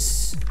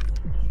twice.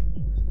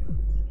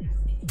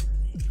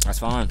 That's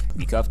fine.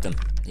 You cuffed him.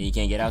 He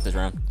can't get out this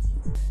round.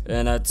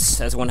 And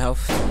that's 1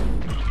 health.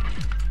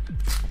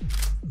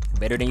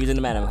 Better than using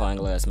the magnifying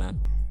glass, man.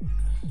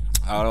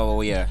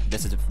 Oh yeah,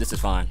 this is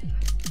fine.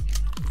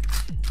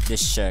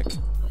 Just check.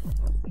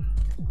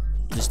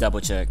 Just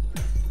double check.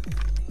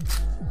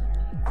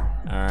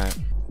 Alright.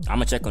 I'm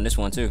gonna check on this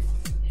one too.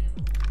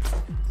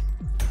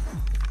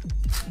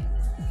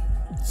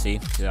 See,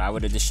 I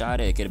would have just shot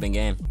it. It could have been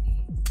game.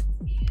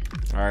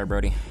 Alright,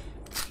 Brody.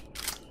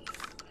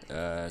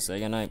 Say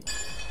goodnight.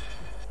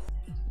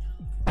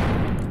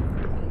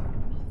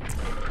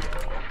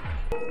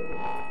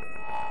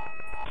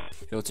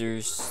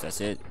 Filters, that's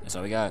it. That's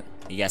all we got.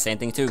 You got same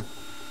thing too.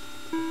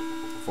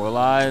 4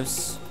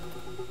 lives.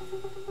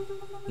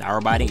 Now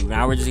we're biting.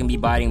 Now we're just gonna be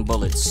biting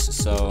bullets.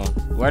 So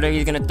wherever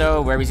he's gonna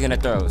throw, wherever he's gonna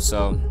throw.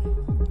 So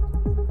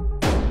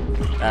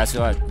that's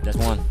what. That's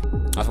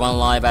 1. That's 1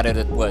 live out of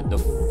the what? The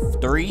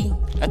 3,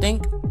 I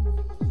think,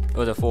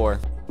 or the 4.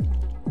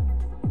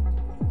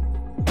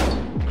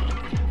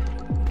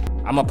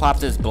 I'm gonna pop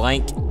this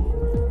blank.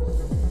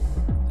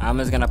 I'm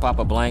just gonna pop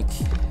a blank.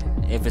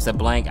 If it's a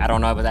blank, I don't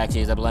know if it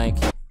actually is a blank.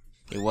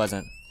 It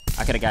wasn't.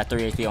 I could have got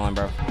 3 HP on,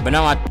 bro. But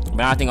no, I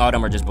think all of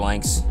them are just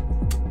blanks.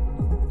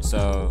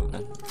 So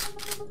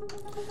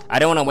I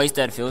didn't want to waste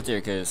that filter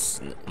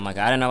because I'm like,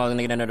 I didn't know I was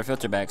gonna get another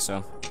filter back.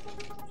 So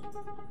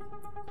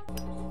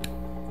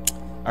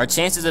our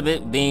chances of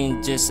it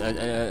being just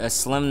a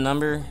slim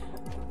number,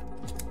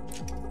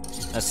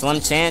 a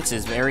slim chance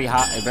is very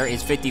high.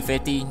 It's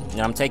 50-50.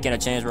 And I'm taking a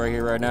chance right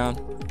here, right now.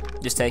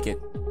 Just take it.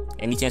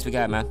 Any chance we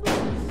got, man.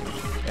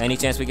 Any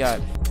chance we got.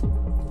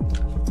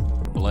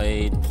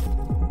 Blade.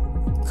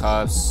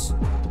 Cuffs.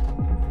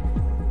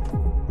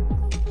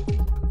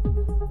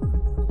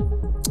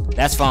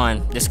 That's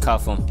fine. Just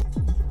cuff them.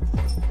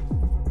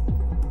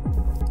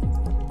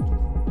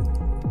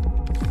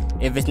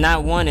 If it's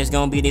not one, it's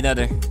gonna be the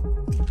other.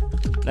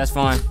 That's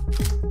fine.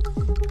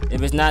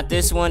 If it's not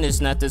this one,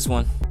 it's not this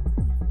one.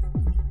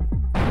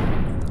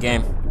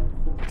 Game.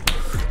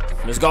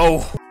 Let's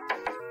go.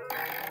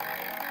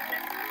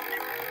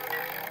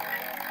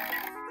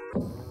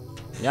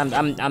 Yeah,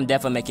 I'm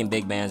definitely making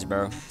big bands,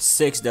 bro.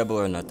 6 double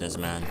or nothings,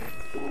 man.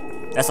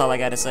 That's all I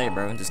gotta say,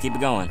 bro. Just keep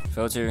it going.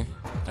 Filter.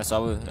 That's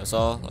all. That's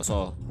all. That's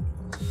all.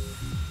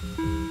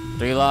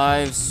 3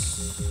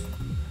 lives.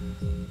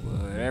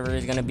 Whatever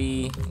it's gonna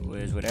be.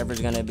 is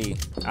whatever's gonna be.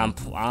 I'm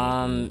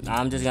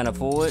just gonna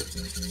pull it.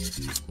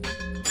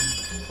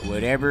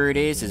 Whatever it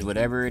is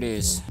whatever it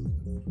is.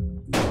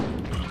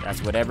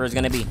 That's whatever it's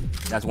gonna be.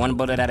 That's one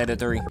bullet out of the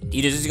 3.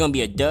 Either this is gonna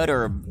be a dud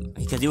or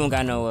because you don't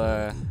got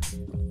no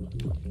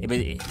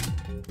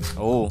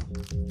oh.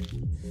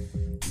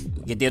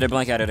 Get the other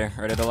blank out of there,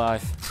 or they're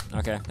alive.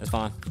 Okay, that's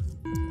fine.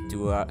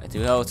 2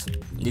 health.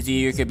 This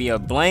here could be a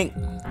blank.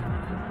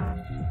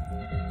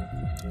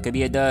 Could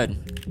be a dud.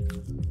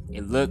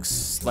 It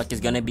looks like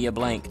it's gonna be a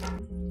blank.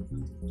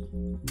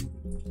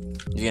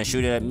 He's gonna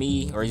shoot it at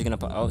me, or he's gonna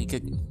oh, he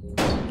could.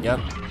 Yep,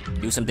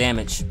 do some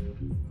damage.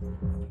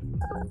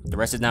 The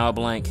rest is now a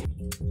blank.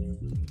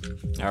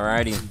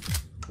 Alrighty,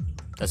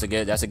 that's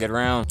a good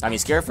round. I mean,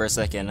 scared for a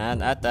second.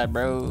 I thought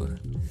Brody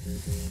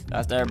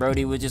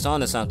was just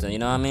onto something. You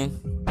know what I mean?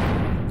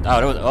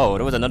 Oh,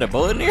 there was another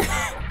bullet in here.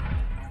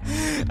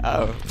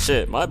 Oh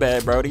shit, my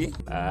bad, Brody.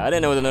 I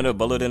didn't know there was another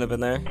bullet in up in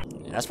there.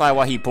 That's probably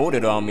why he pulled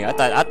it on me. I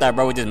thought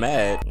bro was just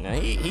mad.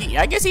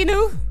 I guess he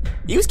knew.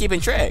 He was keeping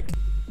track.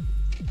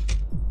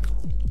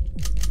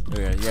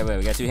 Yeah,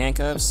 we got 2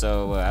 handcuffs,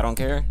 so I don't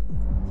care.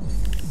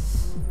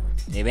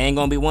 If it ain't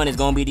gonna be one, it's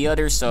gonna be the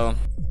other, so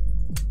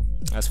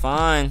that's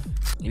fine.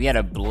 If you had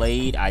a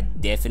blade, I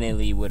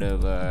definitely would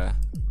have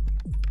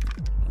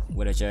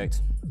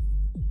checked.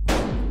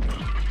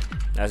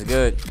 That's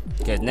good.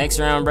 Because next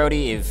round,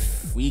 Brody,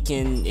 if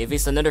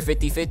it's another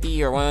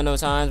 50-50 or one of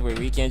those times where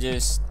we can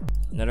just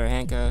another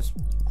handcuffs,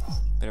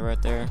 put it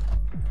right there.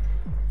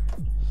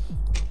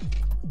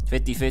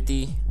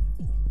 50-50.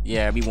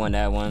 Yeah, we won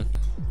that one.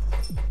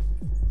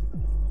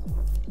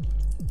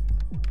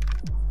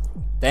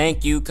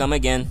 Thank you, come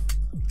again.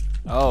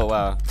 Oh,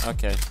 wow,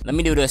 okay. Let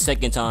me do it a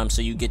second time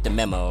so you get the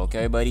memo,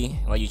 okay, buddy?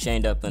 While you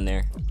chained up in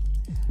there.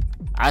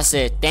 I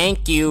said,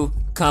 thank you,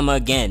 come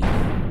again.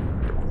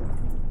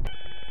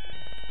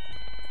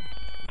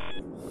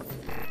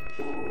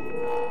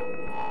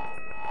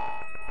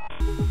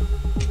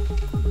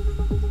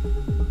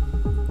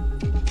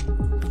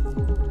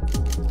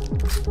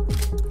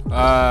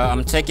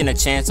 I'm taking a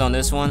chance on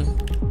this one.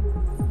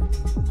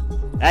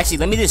 Actually,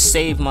 let me just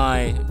save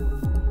my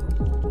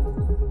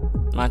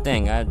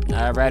thing.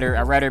 I'd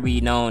rather be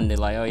known that,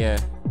 like, oh yeah,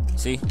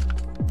 see?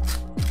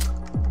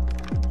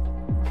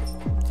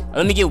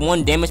 Let me get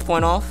 1 damage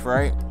point off,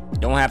 right?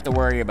 Don't have to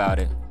worry about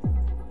it.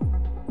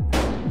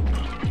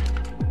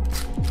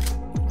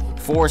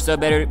 4 is still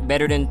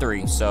better than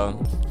 3, so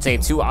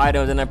save 2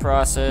 items in the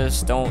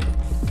process. Don't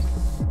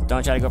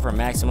try to go for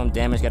maximum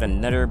damage. Got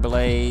another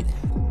blade.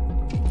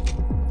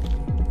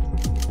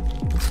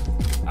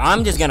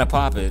 I'm just gonna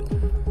pop it.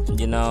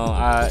 You know,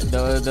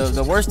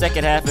 the worst that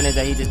could happen is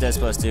that he just does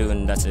 +2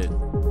 and that's it.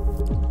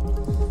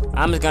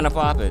 I'm just gonna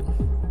pop it.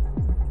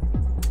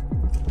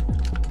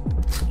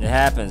 It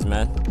happens,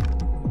 man.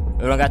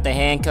 We don't got the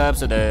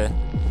handcuffs or the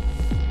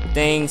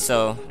thing,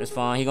 so it's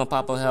fine. He gonna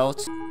pop a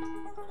health.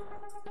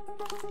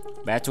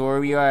 Back to where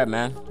we are at,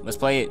 man. Let's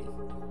play it.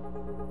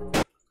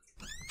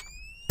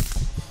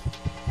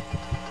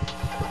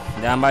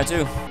 Down by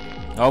 2.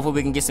 Hopefully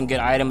we can get some good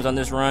items on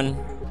this run.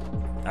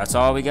 That's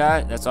all we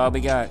got. That's all we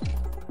got.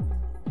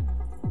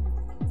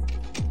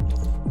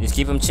 Just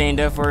keep him chained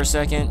up for a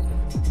second.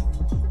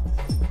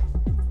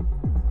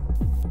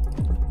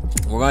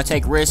 We're gonna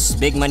take risks,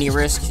 big money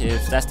risk,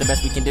 if that's the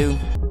best we can do.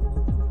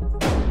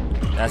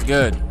 That's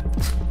good.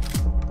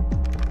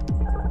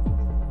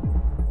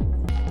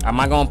 Am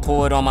I gonna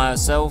pull it on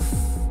myself?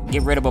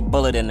 Get rid of a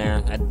bullet in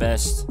there at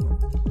best.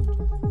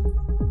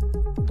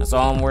 That's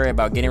all I'm worried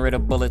about, getting rid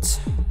of bullets.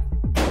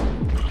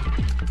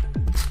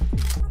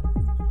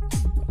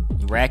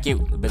 Rack it,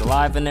 a bit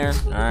alive in there.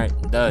 Alright,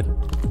 dud.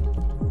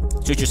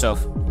 Shoot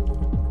yourself.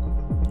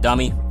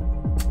 Dummy.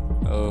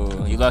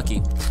 Oh, you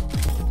lucky.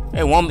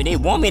 They want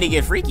me to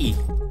get freaky.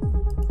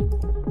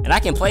 And I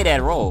can play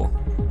that role.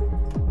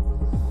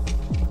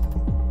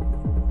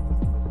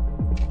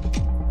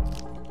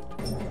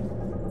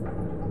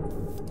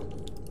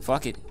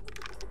 Fuck it.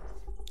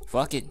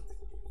 Fuck it.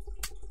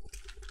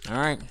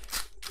 Alright.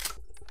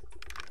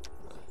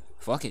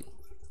 Fuck it.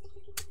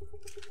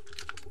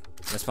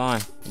 That's fine.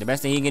 The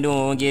best thing he can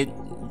do is get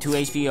 2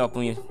 HP up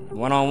on you.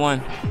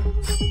 1-on-1.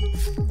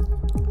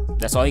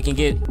 That's all he can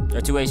get. Or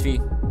 2 HP.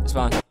 That's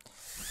fine.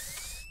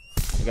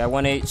 I got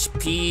 1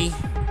 HP.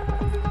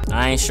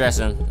 I ain't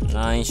stressing.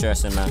 I ain't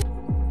stressing, man.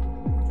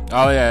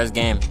 Oh yeah, it's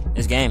game.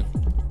 It's game.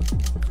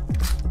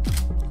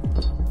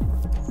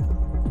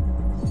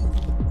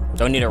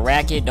 Don't need a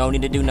racket. Don't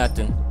need to do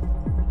nothing.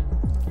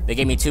 They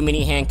gave me too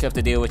many handcuffs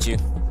to deal with you.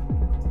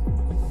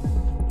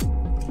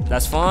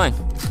 That's fine.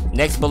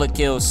 Next bullet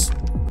kills.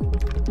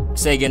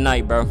 Say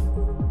goodnight, bro.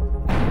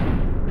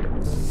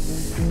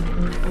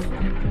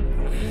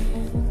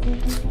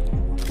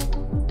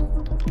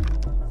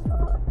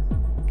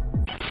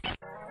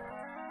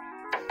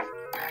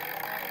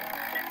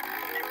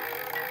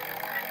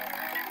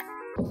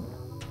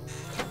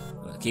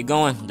 Keep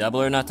going,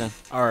 double or nothing.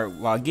 Alright,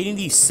 while getting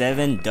these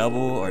 7 double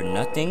or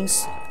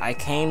nothings, I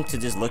came to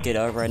just look it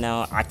up right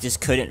now. I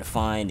just couldn't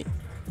find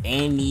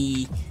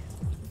any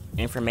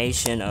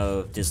information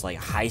of just like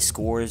high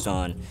scores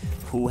on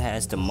who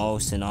has the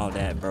most and all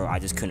that, bro, I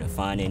just couldn't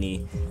find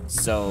any.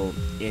 So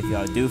if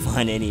y'all do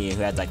find any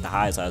who has like the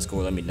highest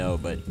score, let me know.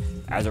 But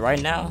as of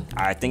right now,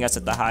 I think I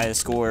set the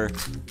highest score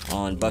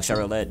on Buckshot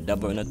Roulette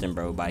double or nothing,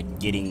 bro, by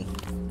getting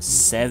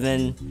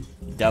 7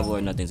 double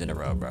or nothings in a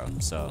row, bro.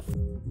 So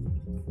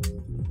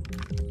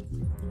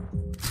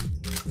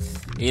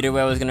either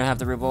way, I was gonna have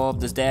to revolve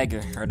this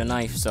dagger or the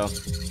knife. So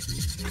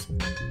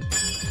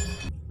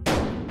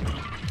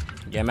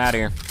get him out of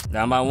here.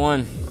 Down by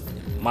 1.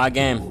 My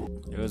game.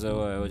 It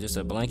was just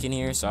a blank in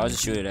here, so I'll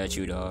just shoot it at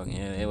you, dog.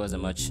 Yeah, it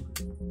wasn't much.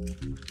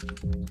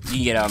 You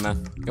can get out,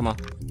 man. Come on.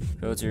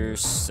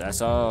 Filters.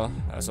 That's all.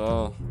 That's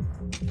all.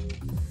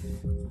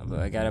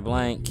 I got a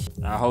blank.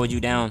 I'll hold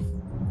you down.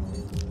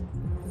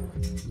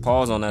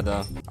 Pause on that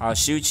though. I'll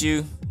shoot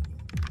you,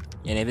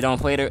 and if they don't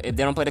play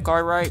the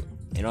card right,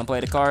 they don't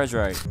play the cards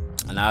right.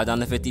 And now I'm down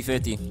to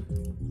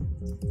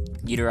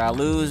 50-50. Either I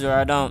lose or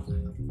I don't.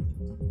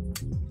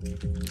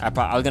 I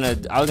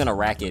was gonna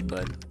rack it,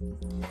 but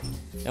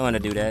I don't want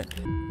to do that.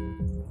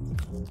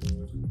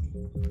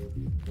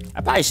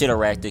 I probably should have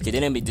racked it, cause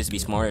then it'd just be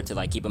smarter to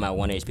like keep him at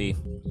 1 HP.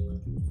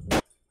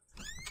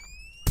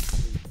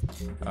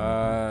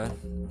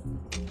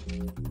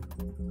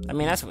 I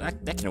mean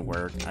that can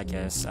work, I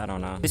guess. I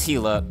don't know. Just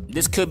heal up.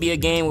 This could be a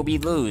game where we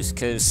lose,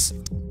 cause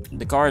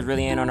the cards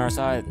really ain't on our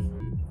side.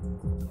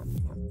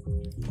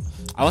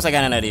 I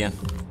got an idea.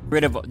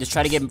 Just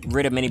try to get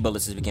rid of many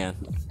bullets as we can.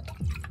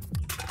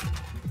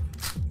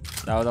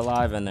 That was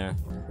alive in there.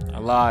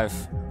 Alive.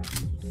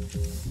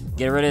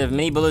 Get rid of as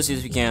many bullets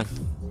as we can.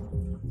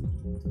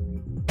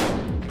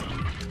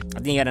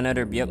 I think you got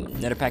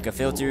another pack of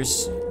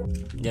filters.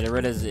 Get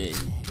rid of it.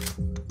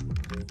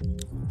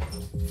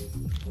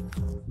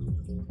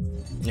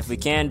 If we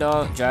can,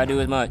 dog, try to do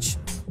as much.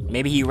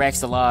 Maybe he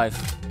racks alive.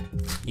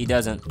 He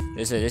doesn't.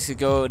 This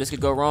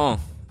could go wrong.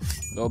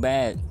 Go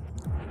bad.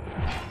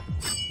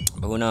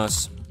 But who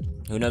knows?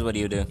 Who knows what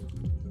he'll do?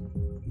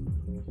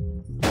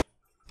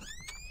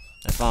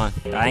 That's fine.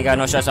 I ain't got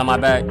no shots on my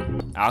back.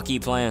 I'll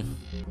keep playing.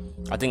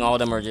 I think all of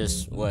them are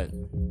just, what?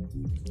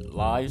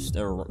 Lives?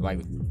 Or, like,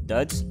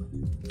 duds?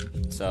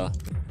 So,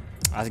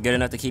 that's good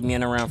enough to keep me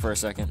in the round for a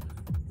second.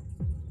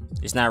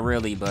 It's not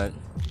really, but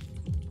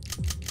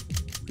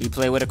we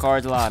play with the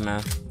cards live,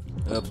 man.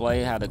 We'll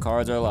play how the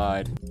cards are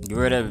lied. Get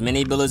rid of as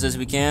many bullets as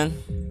we can.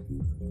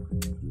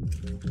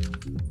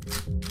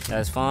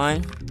 That's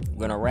fine.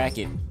 We're gonna rack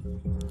it.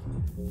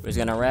 We're just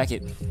gonna rack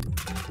it.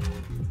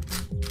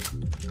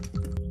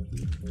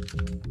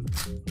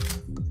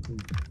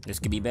 This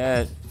could be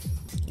bad.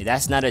 If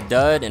that's not a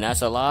dud and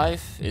that's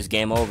alive, it's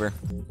game over.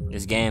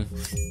 It's game.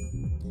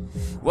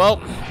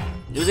 Well,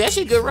 it was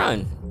actually a good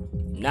run.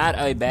 Not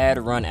a bad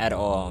run at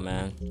all,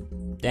 man.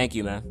 Thank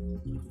you, man.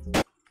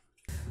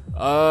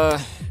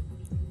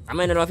 I'm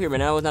ending off here, but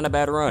that was not a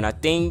bad run. I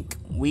think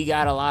we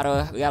got a lot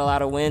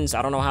of wins.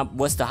 I don't know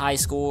what's the high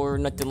score or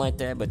nothing like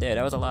that, but yeah,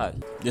 that was a lot.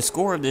 The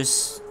score of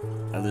this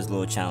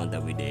little challenge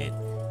that we did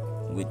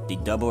with the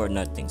double or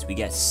nothings, we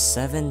got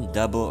 7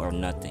 double or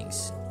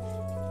nothings.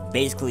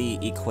 Basically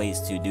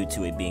equates to, due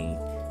to it being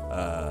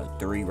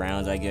 3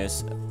 rounds, I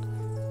guess,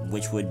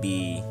 which would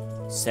be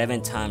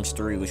 7 times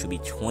 3, which would be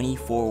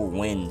 24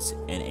 wins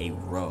in a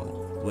row.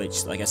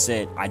 Which, like I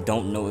said, I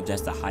don't know if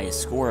that's the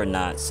highest score or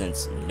not,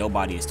 since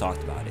nobody has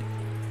talked about it.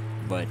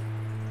 But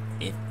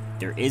if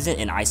there isn't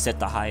and I set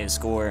the highest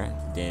score,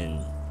 then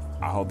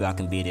I hope y'all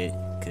can beat it,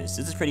 because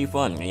this is pretty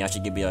fun, and y'all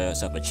should give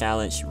yourself a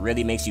challenge.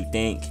 Really makes you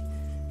think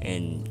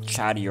and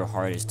try to your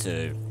hardest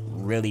to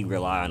really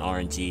rely on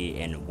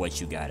RNG and what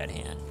you got at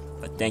hand.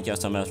 But thank y'all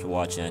so much for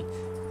watching.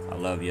 I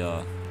love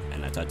y'all,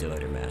 and I'll talk to you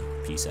later, man.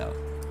 Peace out.